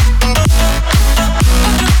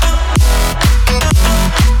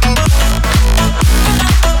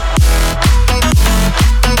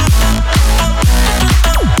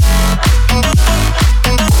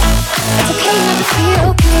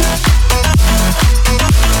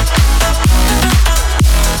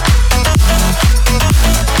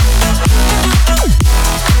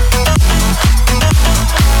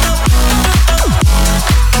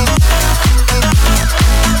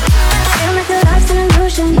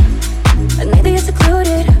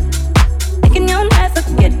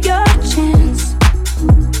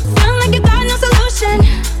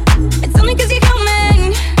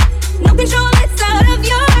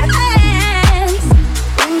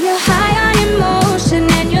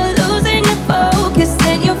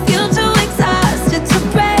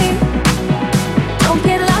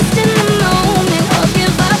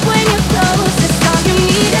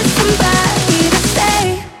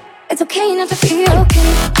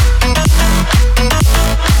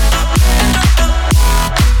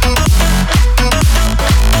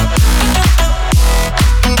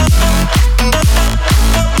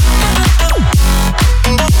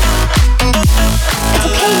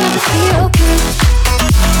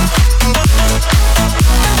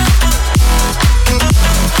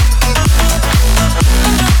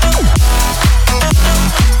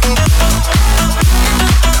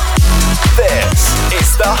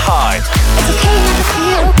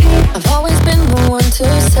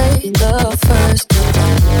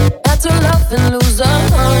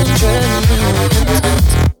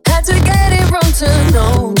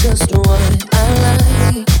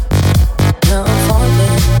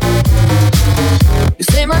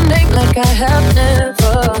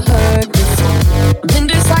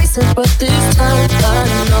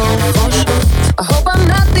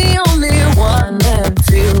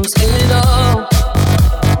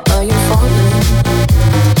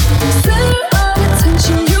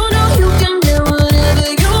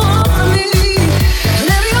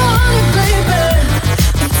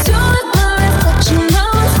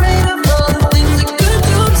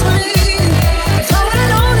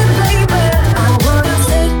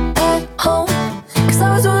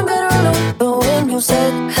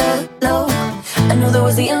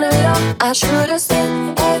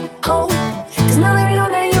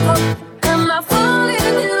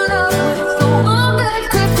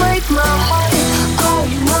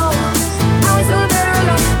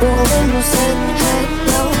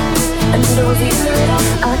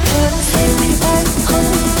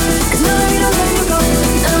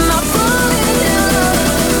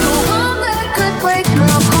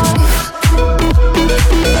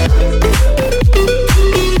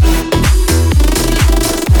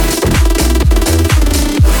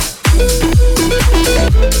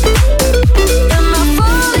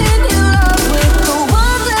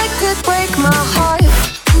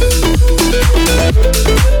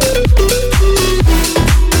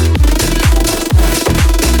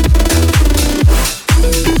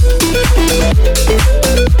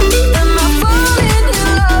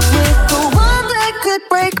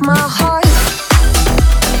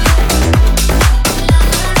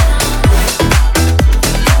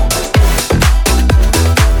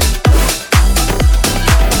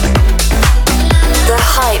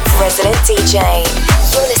 DJ.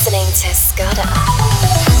 You're listening to Scudder.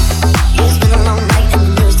 It's been a long night and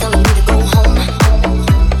the mirror's telling me to go home.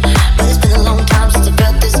 But it's been a long time since I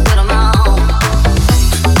felt this good on my own.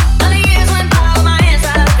 Other years went by with my hands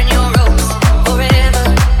tied up in your ropes.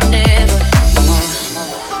 Forever and ever.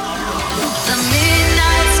 The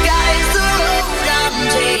midnight sky is the road I'm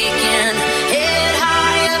taking. Head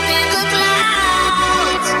high up in the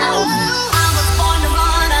clouds. I was born to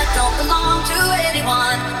run, I don't belong to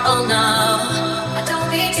anyone. Oh no, I don't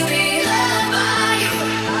need to be loved by you.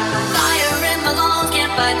 Fire in my lungs,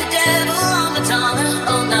 can't fight the devil on my tongue.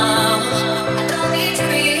 Oh no, I don't need to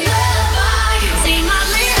be loved by you. See my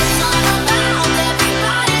lips on the mouth,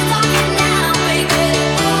 everybody's talking now, baby.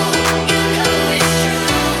 Oh, you know it's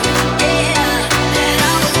true, yeah. That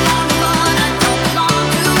I was born to run, I don't belong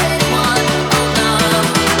to anyone. Oh no, I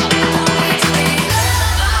don't need to be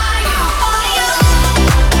loved by you.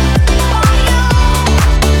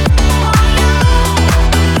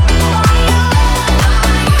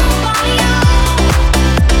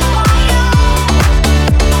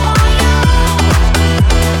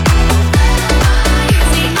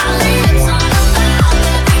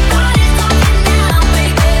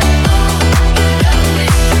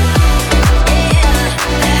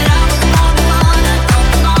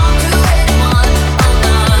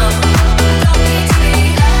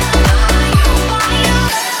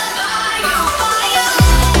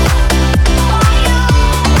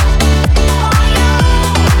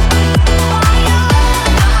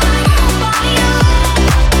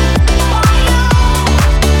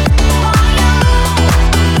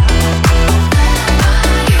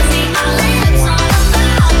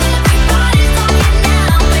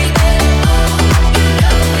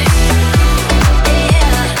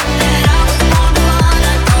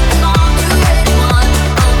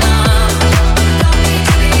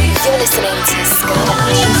 You're listening to Scudder.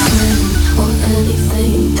 Or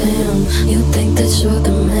anything, damn. You think that you're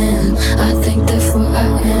the man. I think therefore I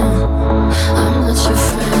am. I'm not your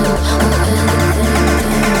friend. Or anything,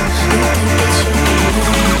 damn. You think that you're the man. I think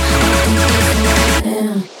therefore I am.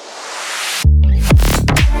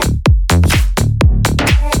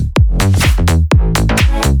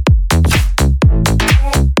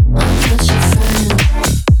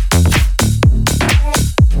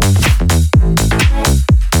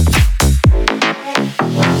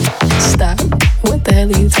 Stop. What the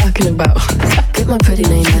hell are you talking about? Get my pretty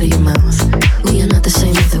name out of your mouth. We are not the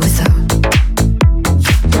same with or without.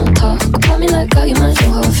 Don't talk about me like how you might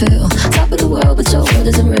know how I feel. Top of the world, but your world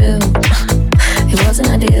isn't real. It wasn't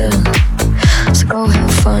ideal. So go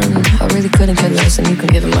have fun. I really couldn't care less, and you can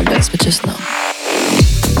give it my best, but just know.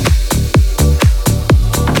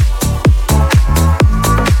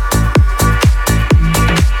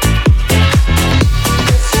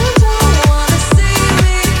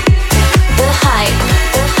 The hype.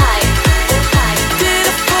 The hype. The hype. Did a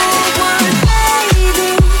full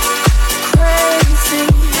 180, crazy.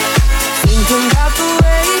 Thinking about the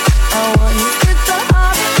way I wanted with the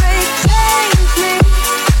heartbreak change me,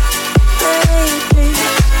 baby.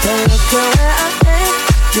 But look at where I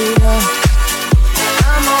ended up.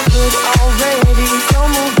 I'm all good already, so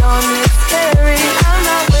moved on. It's scary. I'm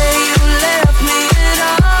not where you left me at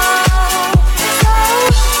all. So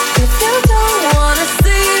if you don't wanna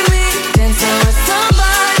see me dancing with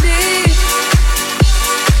somebody,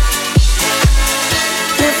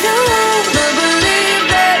 if you wanna believe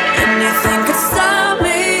that anything could stop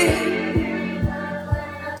me,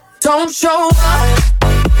 don't show up,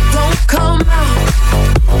 don't come out,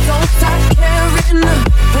 don't start caring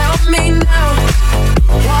about me now.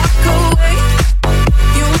 Walk away,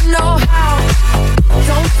 you know how.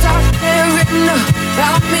 Don't start caring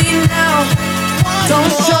about me now.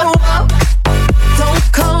 Don't show up, don't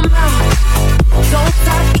come out, don't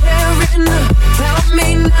start caring about me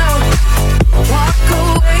now. Walk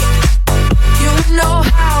away, you know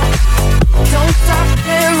how. Don't stop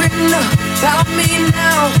caring about me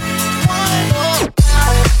now.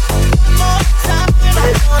 One more time, I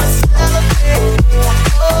wanna celebrate.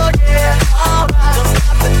 Oh yeah, alright, don't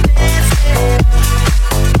stop the dancing.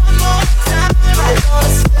 One more time, I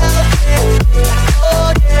wanna celebrate. Oh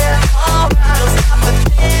yeah, alright, don't stop the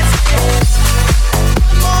dancing.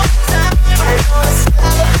 One more time, I wanna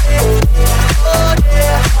celebrate. Oh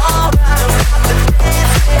yeah, alright, don't stop the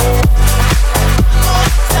dancing. One more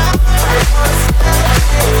time, I wanna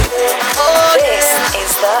celebrate. Oh This yeah.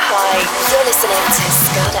 is The Hype. You're listening to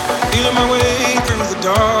Scudder. Feeling my way through the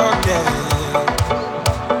darkness,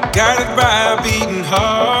 guided by a beating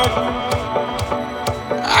heart.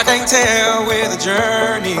 I can't tell where the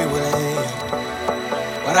journey will end,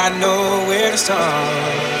 but I know where to start.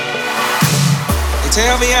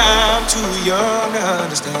 Tell me I'm too young to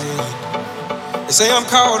understand. They say I'm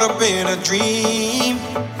caught up in a dream.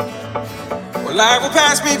 Well, life will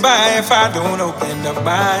pass me by if I don't open up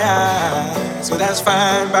my eyes. So that's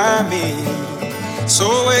fine by me. So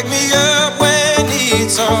wake me up when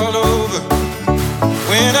it's all over,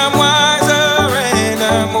 when I'm wiser and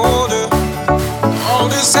I'm older. All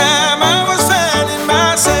this time I was finding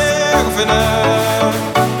myself and I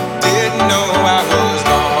didn't know I was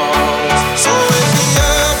lost. So wake me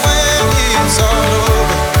up when it's all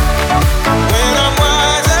over, when I'm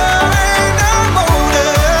wiser and I'm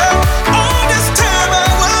older. All this time I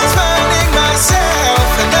was finding myself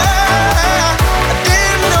and I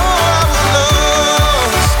didn't know I was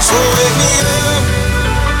lost. So wake me up,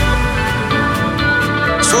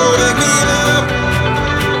 so wake me up,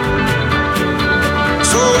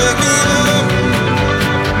 so wake me up,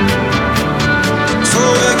 so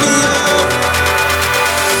wake me up.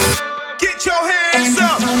 Get your hands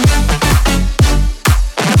up.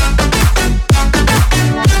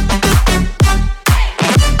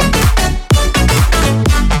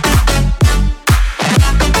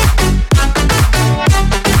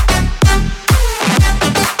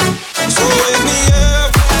 So wake me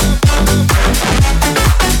up.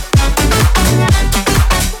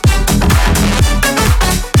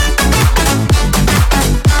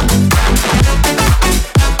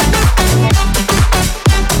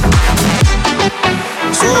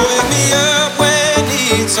 So wake me up when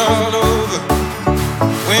it's all over,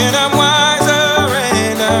 when I'm wiser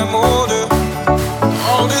and I'm older.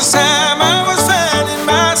 All this time I was finding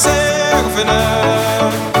myself and I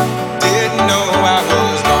didn't know I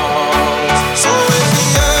was lost. So wake me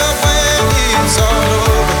up when it's all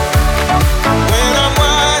over, when I'm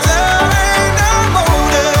wiser and I'm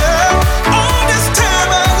older. All this time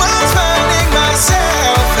I was finding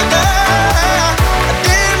myself and I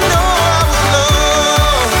didn't know I was lost.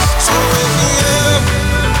 So wake me up,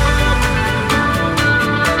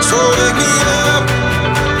 so wake me up,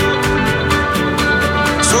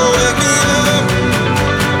 so wake me up,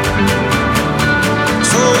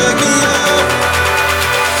 so wake me up.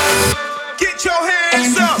 Get your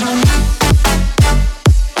hands up.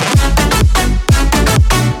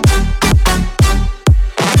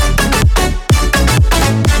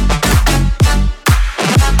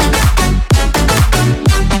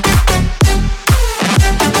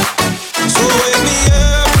 So wake me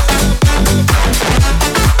up.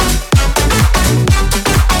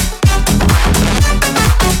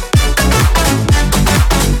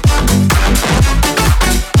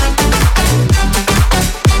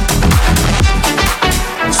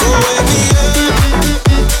 So wake me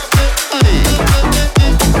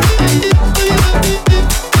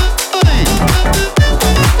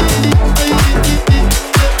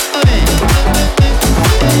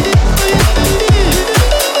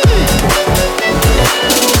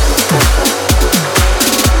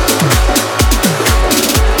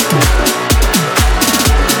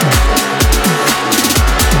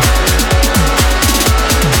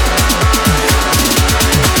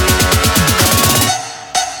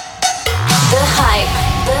The hype,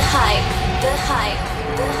 the hype, the hype,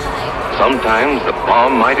 the hype. Sometimes the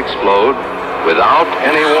bomb might explode without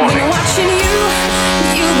any warning. Watching you,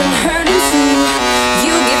 you've been hurting too.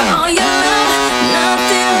 You give all your love,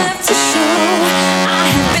 nothing left to show. I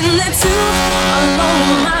have been there too,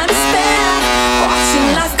 alone in my despair, watching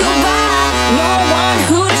life go by, no one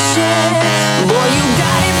who to share. Boy, you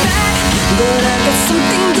got it back, but I got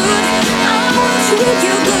something good. I want to treat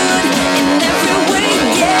you good in every way,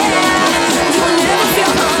 yeah. You'll never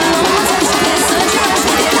feel alone. Touch this, such a rush,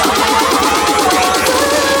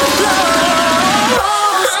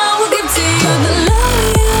 I will give to you the love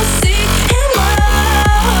you see.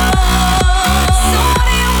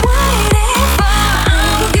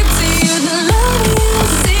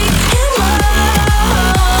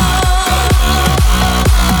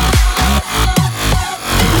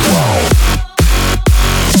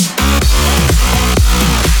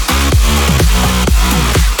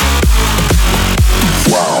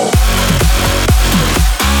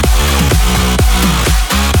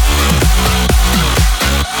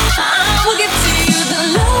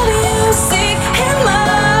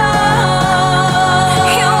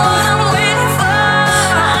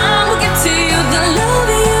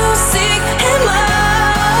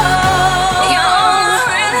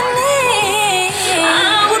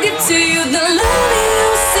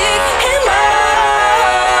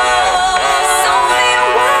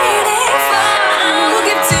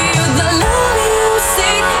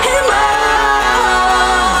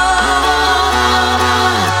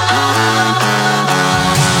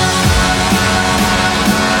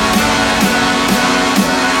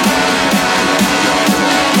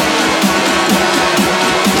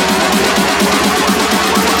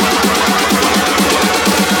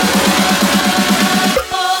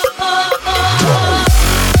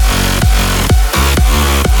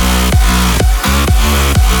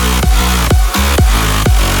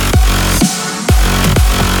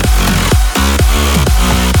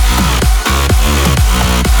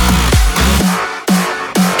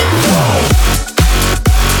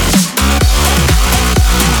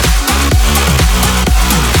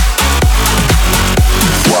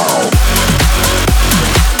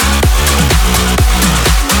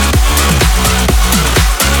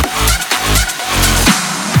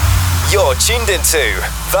 You're tuned into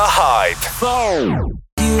The Hype.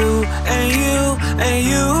 You and you and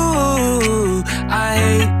you. I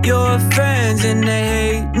hate your friends and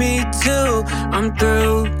they hate me too. I'm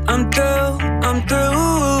through, I'm through, I'm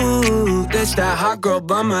through. This that hot girl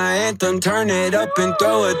bummer anthem. Turn it up and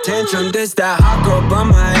throw a tantrum. This that hot girl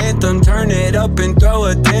bummer anthem. Turn it up and throw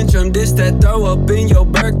a tantrum. This that throw up in your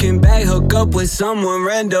Birkin bag. Hook up with someone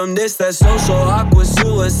random. This that social awkward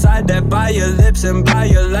suicide. That by your lips and by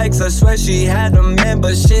your likes. I swear she had a man,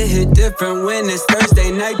 but shit hit different when it's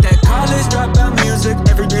Thursday night. That college dropout music.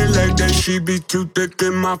 Every day like that, she be too thick.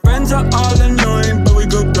 And my friends are all annoying, but we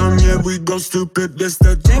go dumb, yeah, we go stupid. This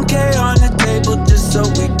the 10K on the table just so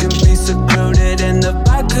we can be secluded. And the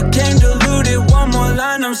vodka came diluted. One more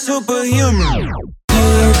line, I'm superhuman. You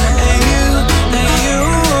and you and you.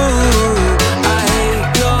 I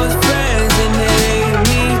hate your friends and they hate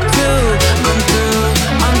me too. I'm through,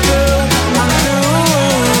 I'm through, I'm through.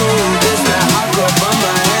 This that hot girl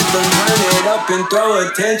bummer anthem. Turn it up and throw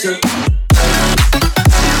attention.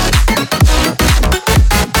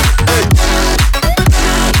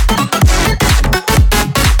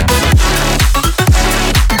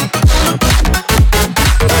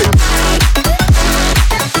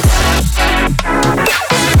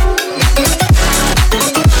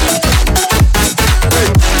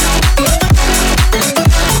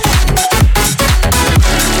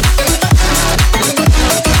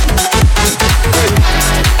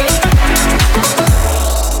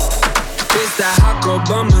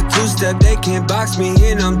 They can't box me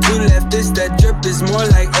in, I'm too left. This that drip is more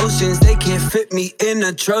like oceans. They can't fit me in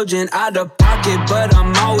a Trojan. Out of pocket, but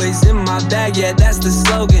I'm always in my bag. Yeah, that's the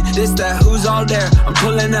slogan. This that who's all there. I'm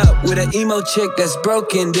pulling up with an emo chick that's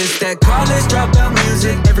broken. This that college dropout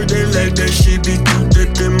music. Every day like that, she be too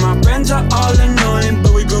thick. And my friends are all annoying,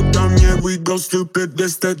 but we go dumb, yeah, we go stupid.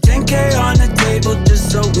 This that 10K on the table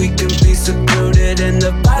just so we can be secluded. And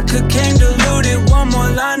the vodka came diluted. One more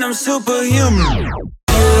line, I'm superhuman.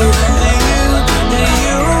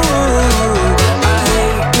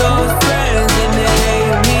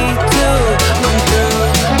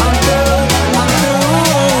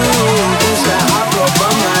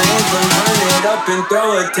 And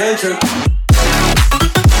throw attention.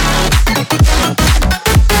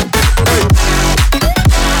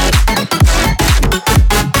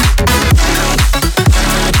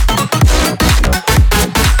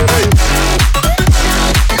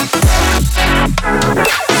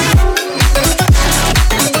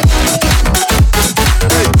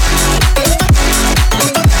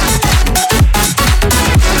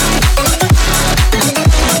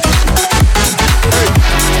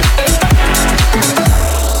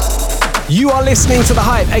 Listening to The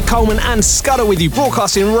Hype, Ed Coleman and Scudder with you,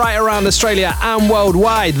 broadcasting right around Australia and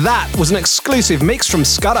worldwide. That was an exclusive mix from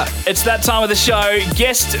Scudder. It's that time of the show,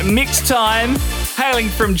 guest mix time. Hailing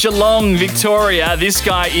from Geelong, Victoria, this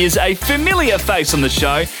guy is a familiar face on the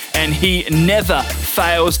show and he never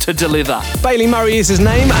fails to deliver. Bailey Murray is his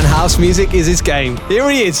name and house music is his game. Here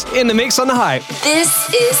he is in the mix on The Hype. This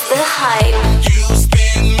is The Hype. You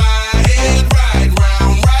spin my head right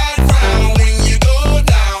round, when you go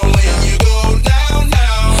down, when you go down,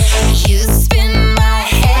 down. You spin my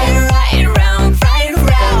head right round,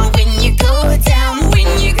 when you go down, when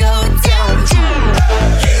you go down.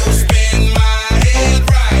 You spin my head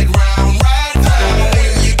right round,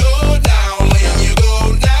 when you go down, when you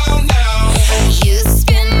go down, down. You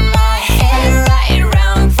spin my head right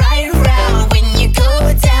round, when you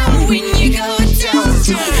go down, when you go down.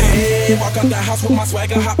 Hey, walk out the house with my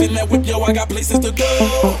swagger, hop in that whip, yo, I got places to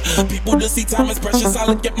go. People to see, time is precious, I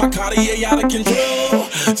look at my Cartier out of control.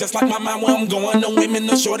 Just like my mind where I'm going, the women,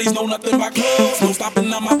 the shorties know nothing but clothes. No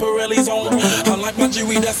stopping on my Pirelli's on. Unlike my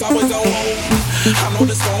jewelry, that's always on. I know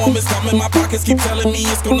the storm is coming, my pockets keep telling me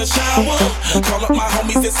it's gonna shower. Call up my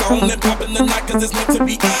homies, it's on and popping the night, cause it's meant to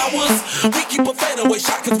be ours. We keep a fadeaway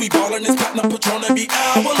shot, cause we ballin' this platinum Patron every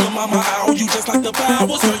hour. Lil' mama, ow, you just like the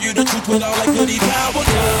powers. Tell you the truth with all that goody power.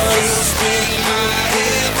 You spin my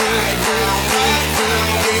head right round,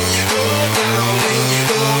 when you go down, when you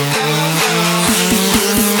go down, down. You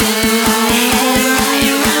spin my head right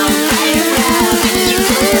round, when you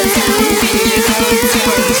go down, when you go down.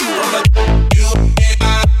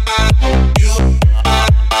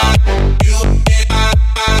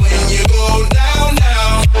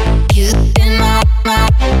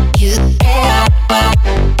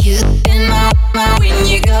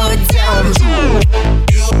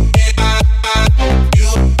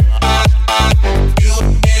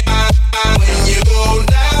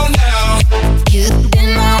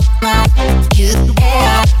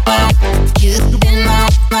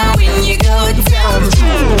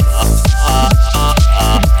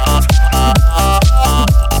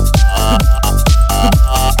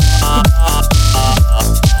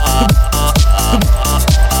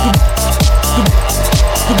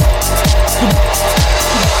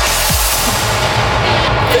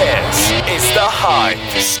 Hype.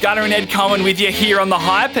 Scudder and Ed Coleman with you here on The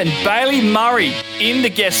Hype, and Bailey Murray in the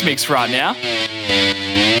guest mix right now.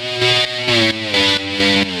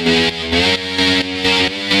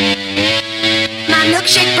 My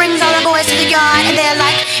milkshake brings all the boys to the yard, and they're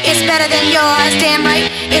like, it's better than yours. Damn right,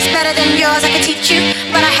 it's better than yours. I could teach you,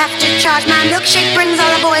 but I have to charge. My milkshake brings all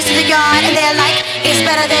the boys to the yard, and they're like, it's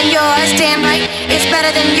better than yours. Damn right, it's better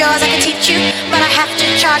than yours. I could teach you, but I have to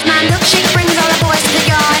charge. My milkshake brings all the boys to the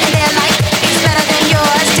yard, and they're like, it's better than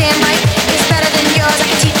yours. Damn right, it's better than yours. I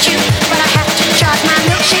could teach you, but I have to charge. My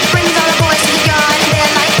milkshake brings all the boys to the yard, and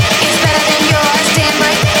they're like, it's better than yours. Damn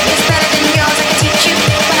right, it's better than yours. I could teach you,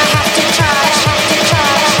 but I have to charge.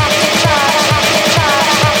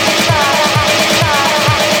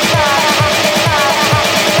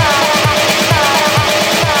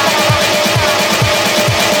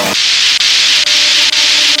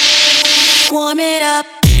 Warm it up.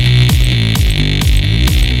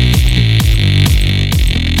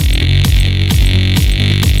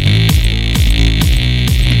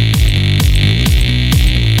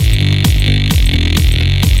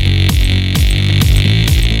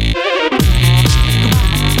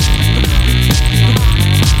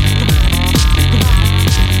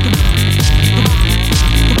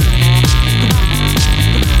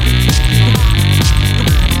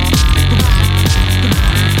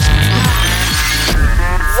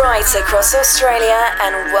 Right across Australia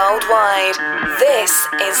and worldwide, this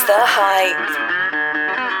is The Hype.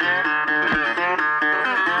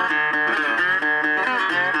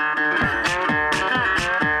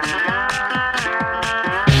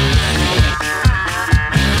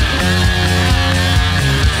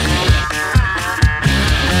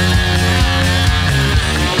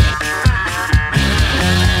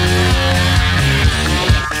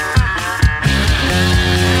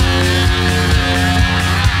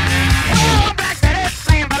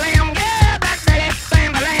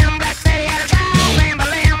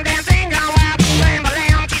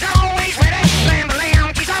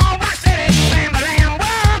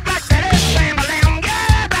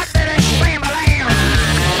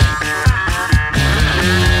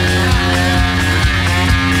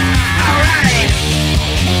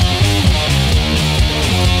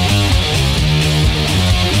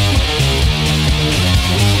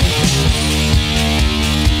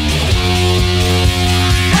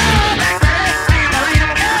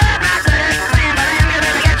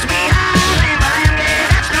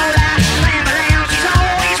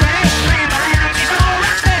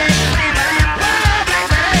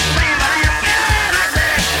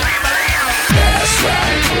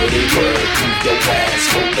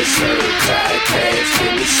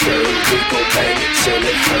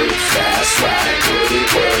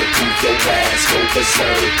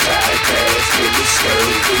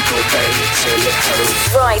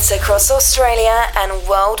 Right across Australia and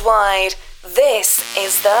worldwide, this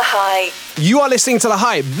is The Hype. You are listening to The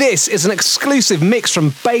Hype. This is an exclusive mix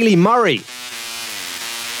from Bailey Murray.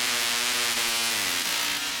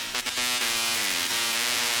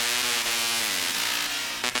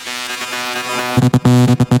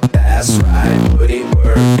 That's right, put it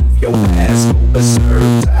work, move your ass, go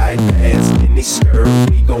berserk, tight pants, mini skirt,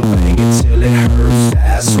 we gon' bang it till it hurts.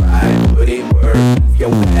 That's right, put it work, move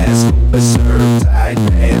your ass, go berserk, tight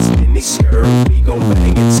pants, mini skirt, we gon'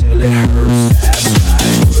 bang it till it hurts. That's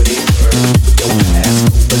right, put it work, move your ass, go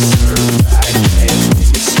berserk, tight pants,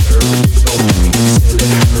 mini skirt, we gon' bang it till it hurts. That's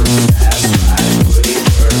right,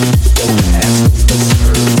 put it work, move your ass, go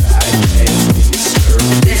berserk, tight pants, mini skirt, we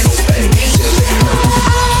gon' bang it till it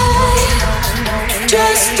hurts.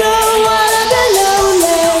 Just don't wanna be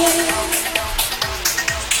lonely,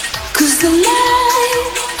 'cause the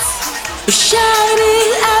lights are shining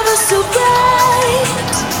ever so bright.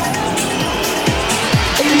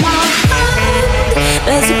 In my hand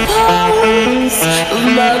there's a pulse of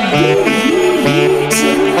my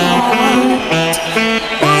beating heart.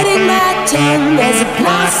 Biting my tongue, there's a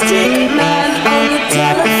plastic man on the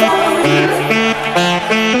telephone.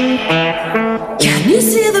 Can you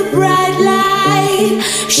see the bright light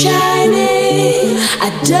shining? I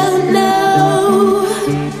don't know.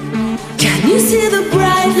 Can you see the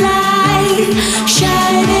bright light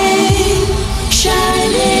shining,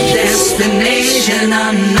 shining? Destination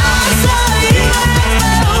unknown. I saw you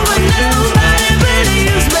but nobody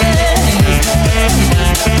believes me.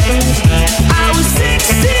 I was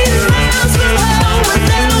 16 miles from home with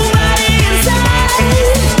nobody inside.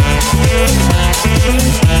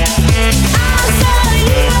 I saw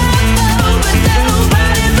you but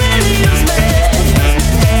nobody believes me.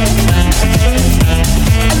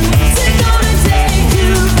 What's it gonna take to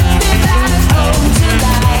be back home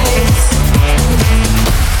tonight?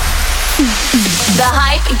 The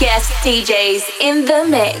Hype guest DJs in the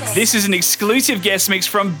mix. This is an exclusive guest mix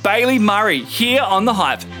from Bailey Murray here on The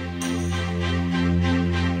Hype.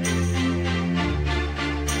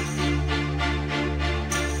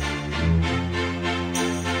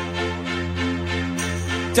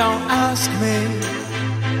 Don't ask me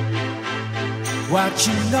what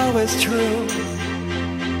you know is true.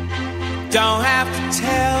 Don't have to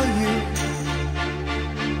tell you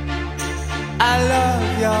I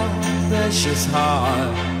love your precious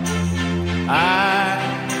heart.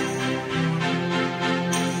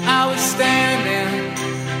 I was standing,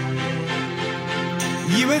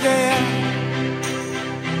 you were there,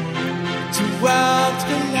 two worlds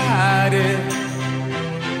collided,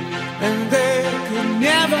 and they could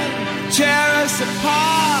never tear us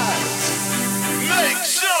apart. Make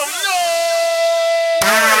some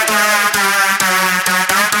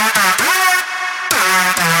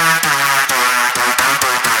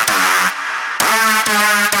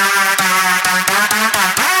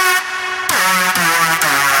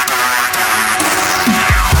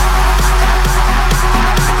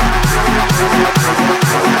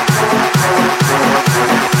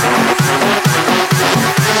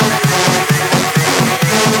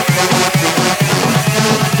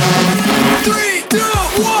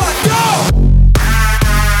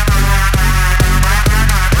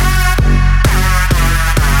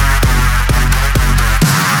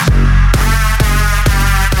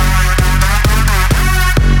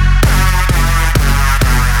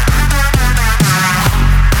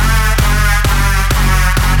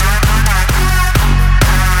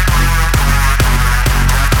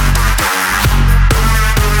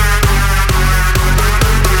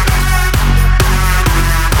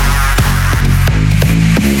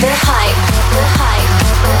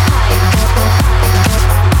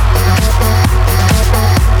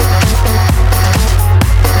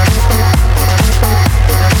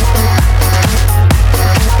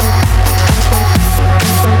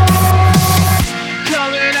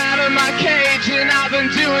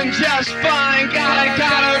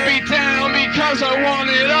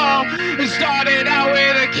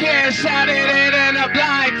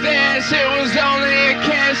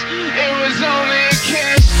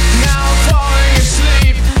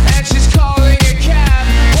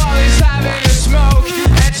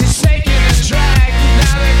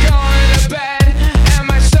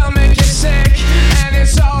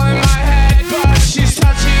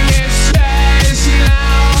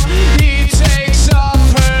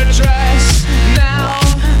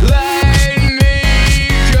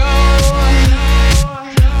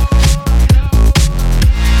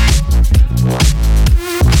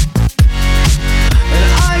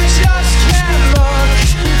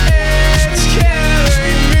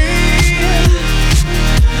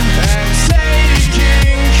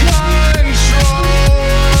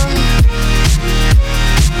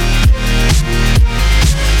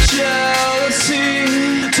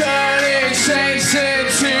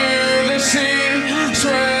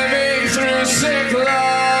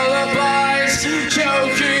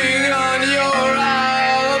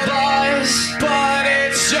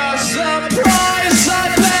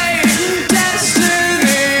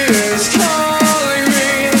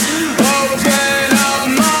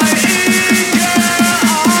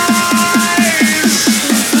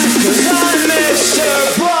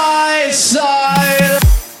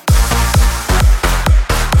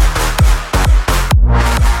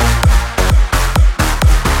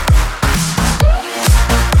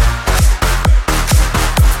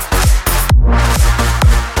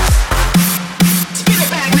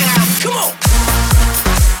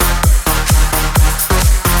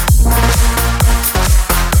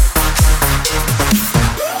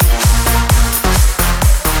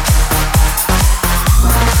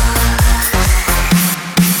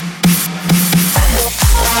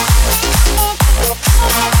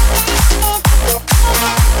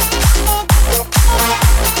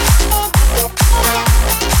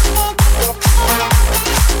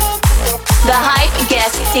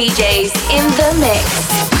DJs in the mix.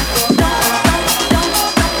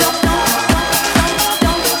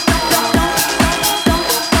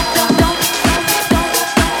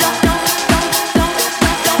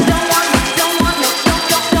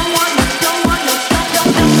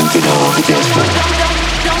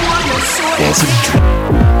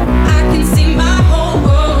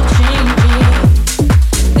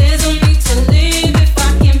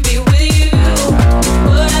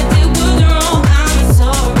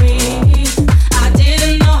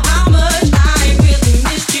 I'm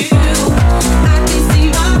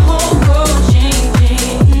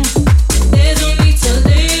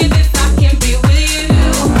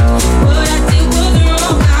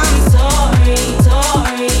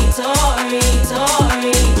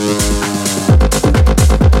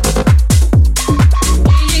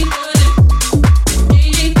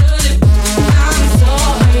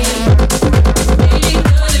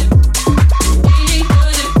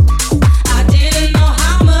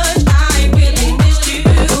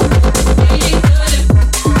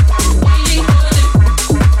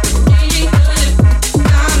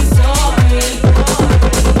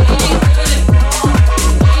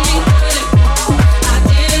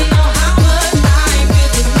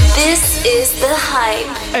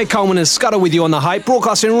Jay Coleman and Scudder with you on The Hype,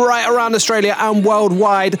 broadcasting right around Australia and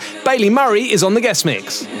worldwide. Bailey Murray is on the guest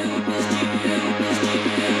mix.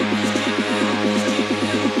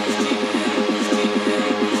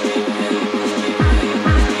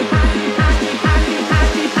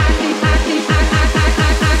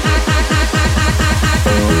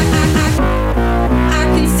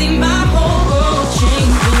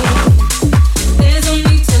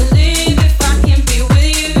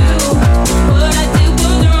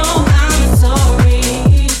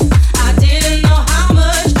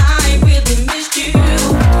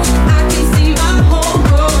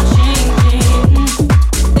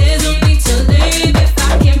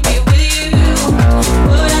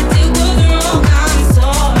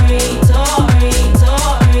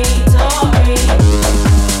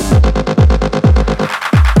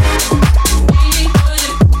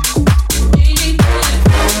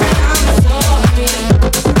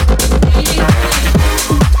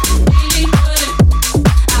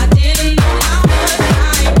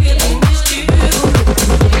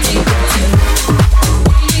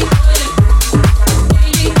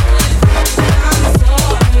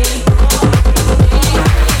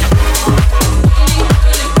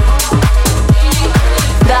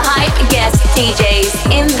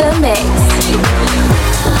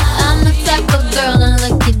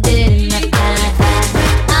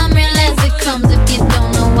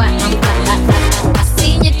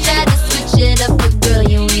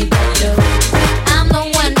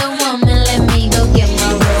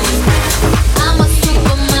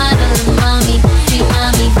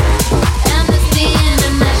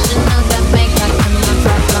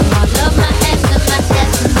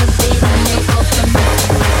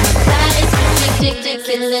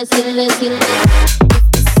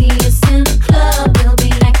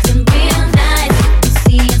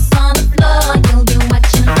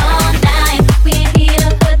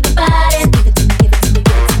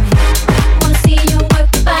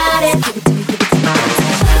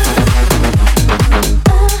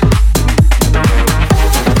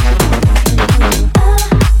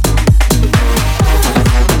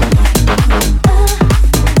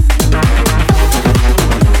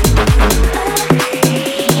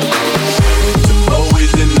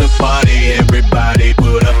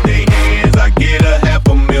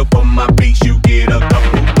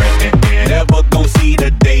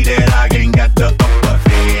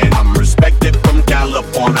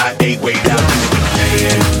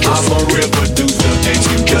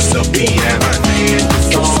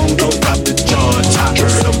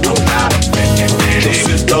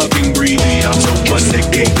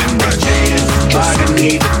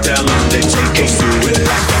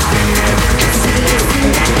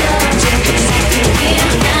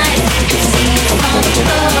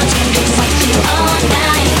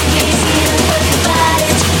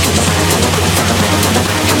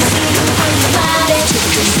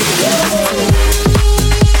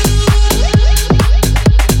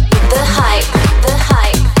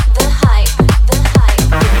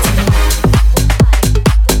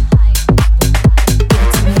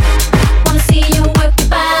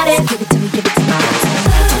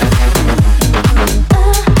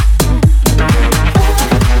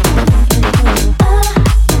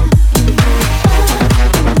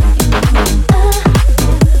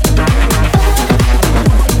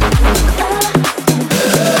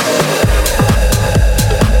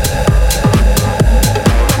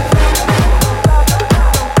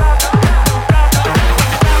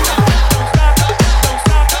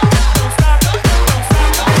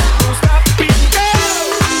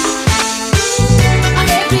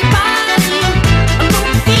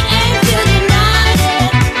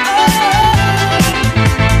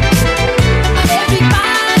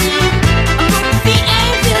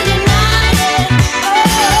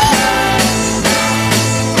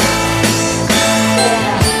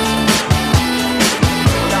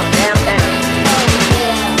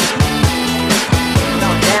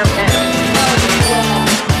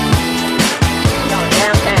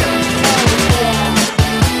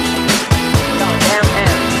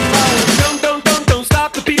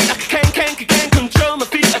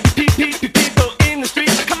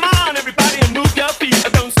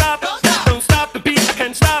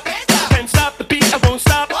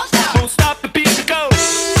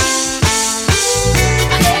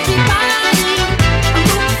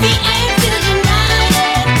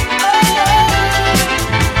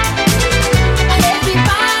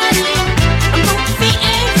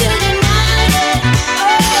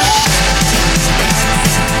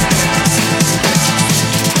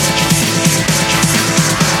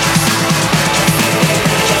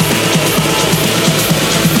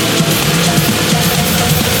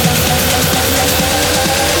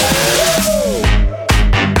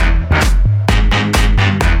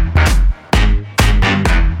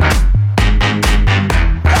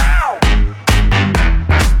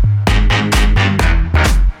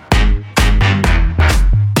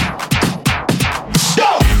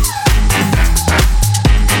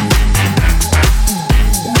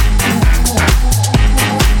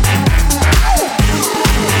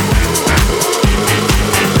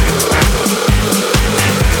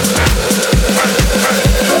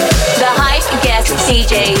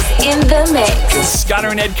 mix. Scudder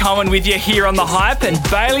and Ed Cohen with you here on The Hype, and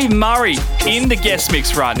Bailey Murray in the guest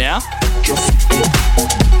mix right now.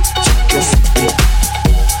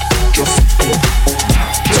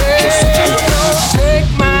 Take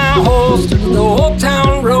my horse to the old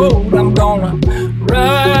town road. I'm gonna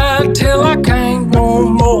ride till I can't no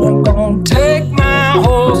more. I'm gonna take my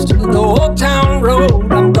horse to the old town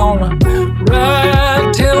road. I'm gonna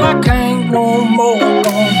ride till I can't no more. I'm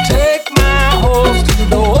gonna take my horse to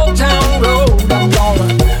the old town road. I'm gonna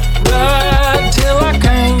ride till I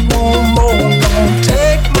can't no more. I'm gonna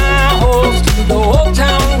take my horse to the old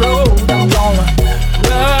town road. I'm gonna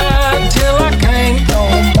ride till I can't no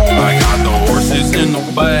more. I got the horses in the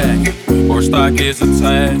back, horse stock is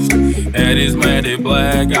attached. Head is matted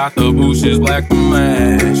black, got the bushes black to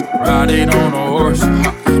match. Riding on a horse,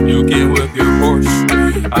 you can whip your horse.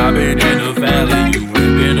 I've been in the valley, you ain't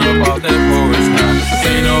been up off that porch. Now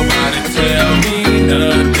ain't nobody tell me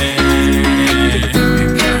nothing. You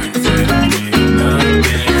can't tell me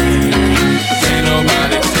nothing. Ain't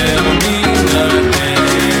nobody tell me nothing.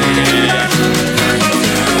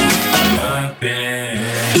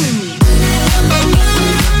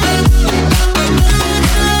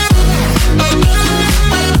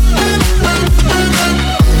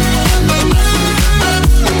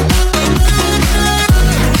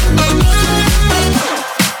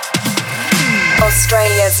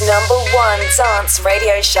 Australia's #1 dance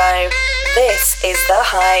radio show. This is The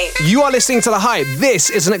Hype. You are listening to The Hype. This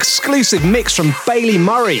is an exclusive mix from Bailey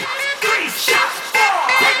Murray.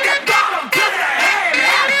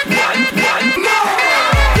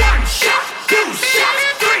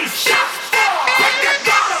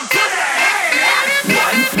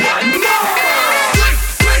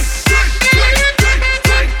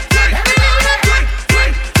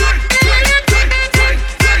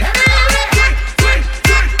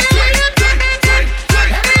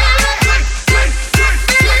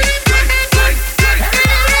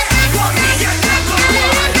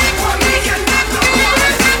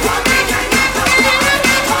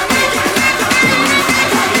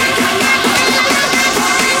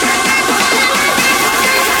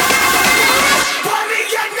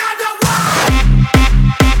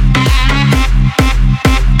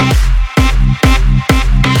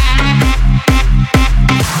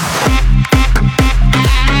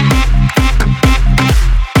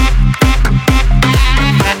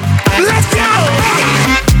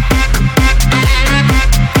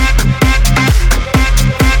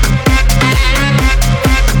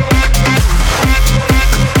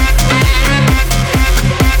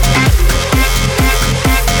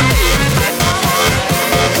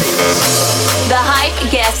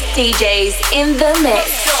 DJs in the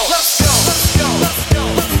mix.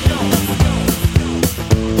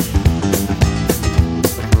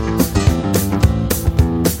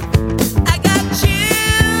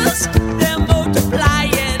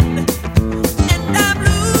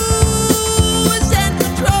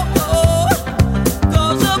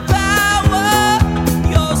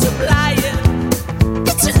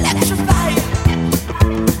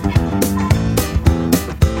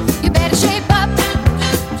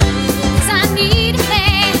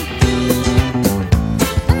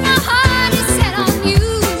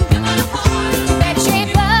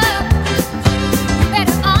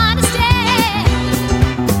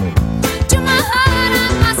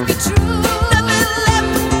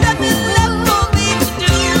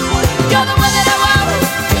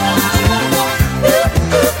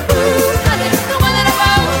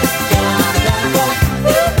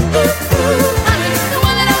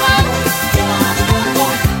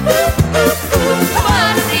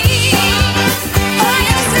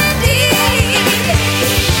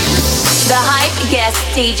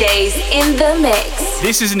 DJs in the mix.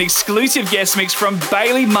 This is an exclusive guest mix from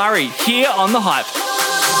Bailey Murray here on The Hype.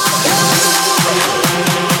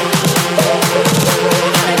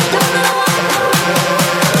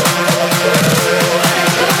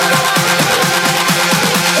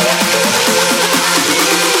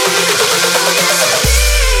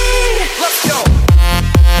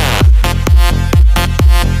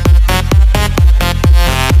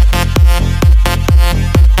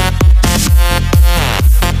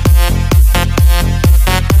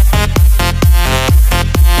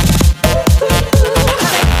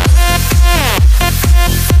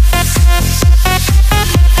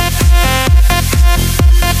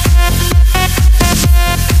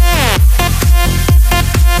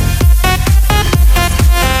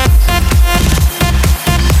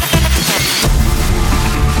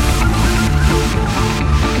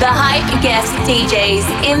 DJs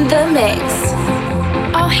in the mix.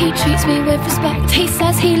 how he treats me with respect. He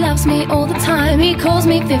says he loves me all the time. He calls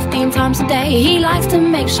me 15 times a day. He likes to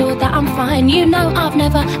make sure that I'm fine. You know I've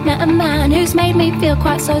never met a man who's made me feel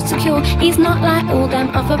quite so secure. He's not like all them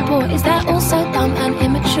other boys, they're all so dumb and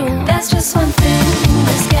immature. There's just one thing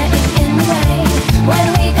that's getting in the way. When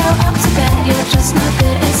we go up to bed, you're just no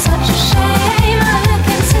good. It's such a shame. I look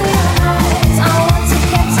into your eyes, I want to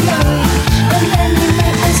get to know you, but then you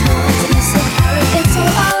make us hard to miss it. It's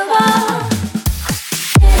all over.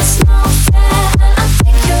 It's not fair. I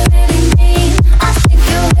think you're really mean. I think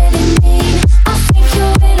you're really mean. I think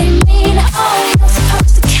you're really mean. Oh, you're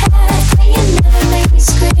supposed to care, but you never make me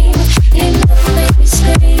scream. You never make me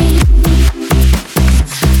scream.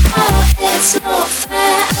 Oh, it's not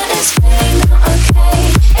fair. It's really not okay.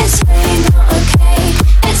 It's really not okay.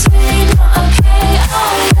 It's really not okay.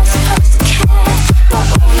 Oh, you're supposed to care, but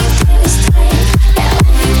all you do is take. Yeah,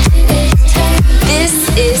 all you do is take. This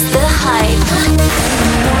is The Hype.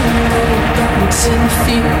 10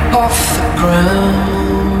 feet off the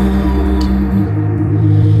ground,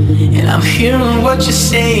 and I'm hearing what you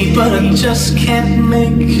say, but I just can't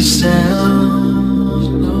make a sound.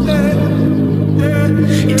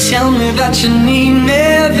 You tell me that you need me,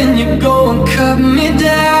 then you go and cut me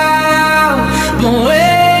down. But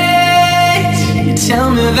wait, you tell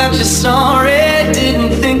me that you're sorry,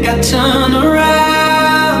 didn't think I'd turn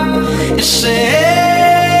around. You say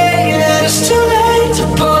that it's too late to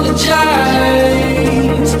apologize.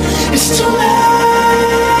 It's too late.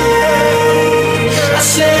 I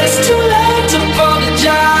said it's too late to apologize.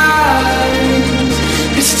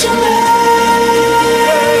 It's too late.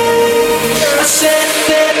 I said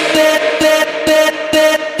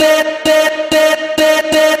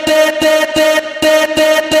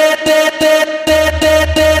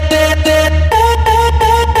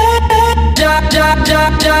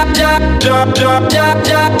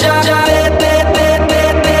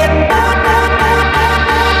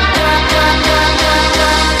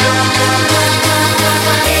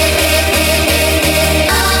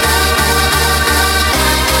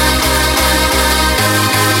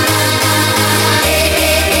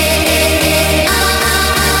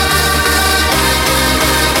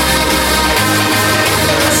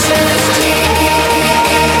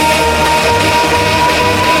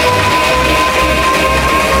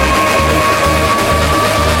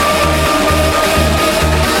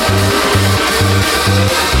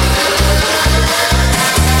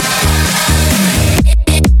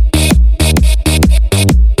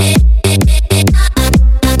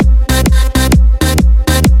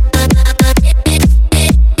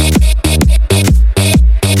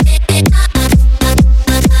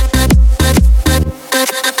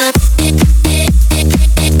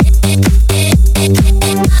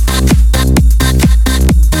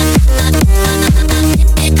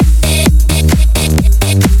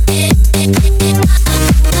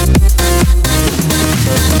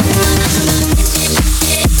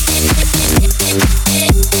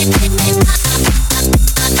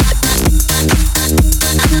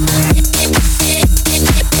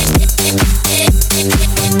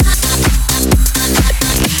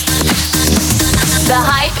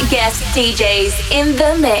DJs in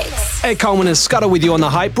the mix. Ed Coleman and Scudder with you on The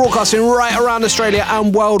Hype, broadcasting right around Australia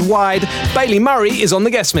and worldwide. Bailey Murray is on the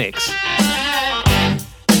guest mix.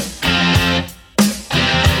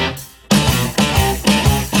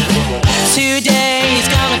 Today is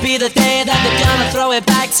gonna be the day that they're gonna throw it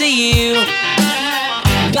back to you.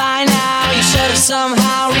 By now you should have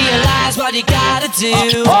somehow realized what you gotta do.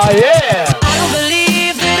 Oh yeah! I don't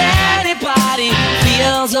believe that anybody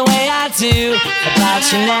feels the way I do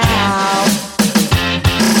about you now.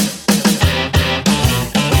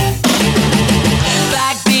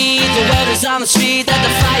 Backbeat, the word is on the street that the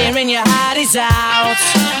fire in your heart is out.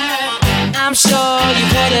 I'm sure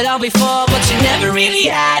you've heard it all before, but you never really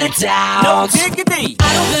had a doubt. No diggity!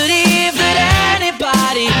 I don't believe that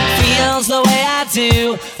anybody feels the way I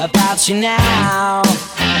do about you now.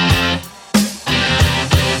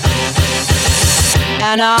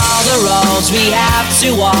 And all the roads we have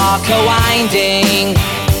to walk are winding,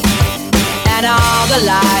 and all the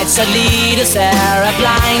lights that lead us there are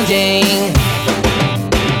blinding.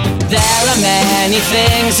 There are many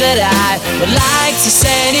things that I would like to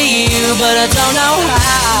say to you, but I don't know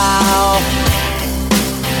how.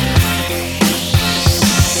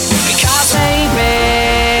 Because baby,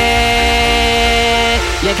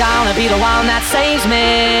 you're gonna be the one that saves me.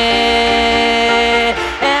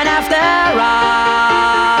 And after all,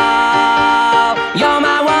 you're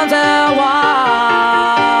my wonderwall.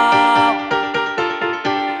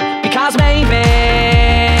 Because baby,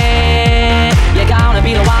 you're gonna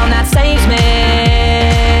be the one that saves me.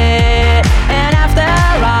 And after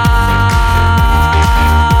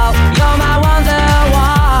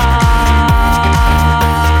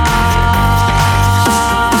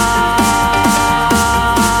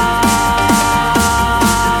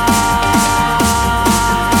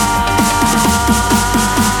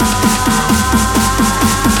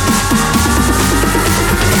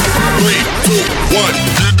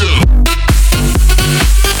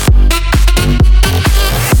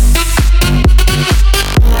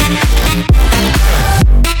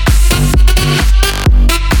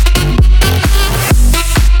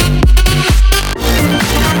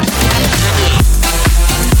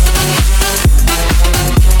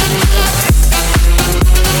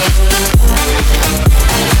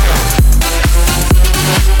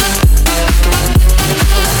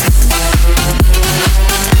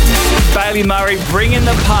Andy Murray bringing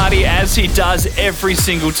the party as he does every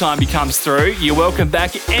single time he comes through. You're welcome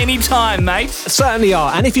back anytime, mate. Certainly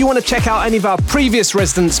are. And if you want to check out any of our previous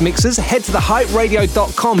Residence mixes, head to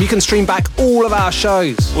thehyperadio.com. You can stream back all of our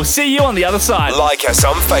shows. We'll see you on the other side. Like us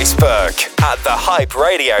on Facebook at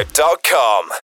thehyperadio.com.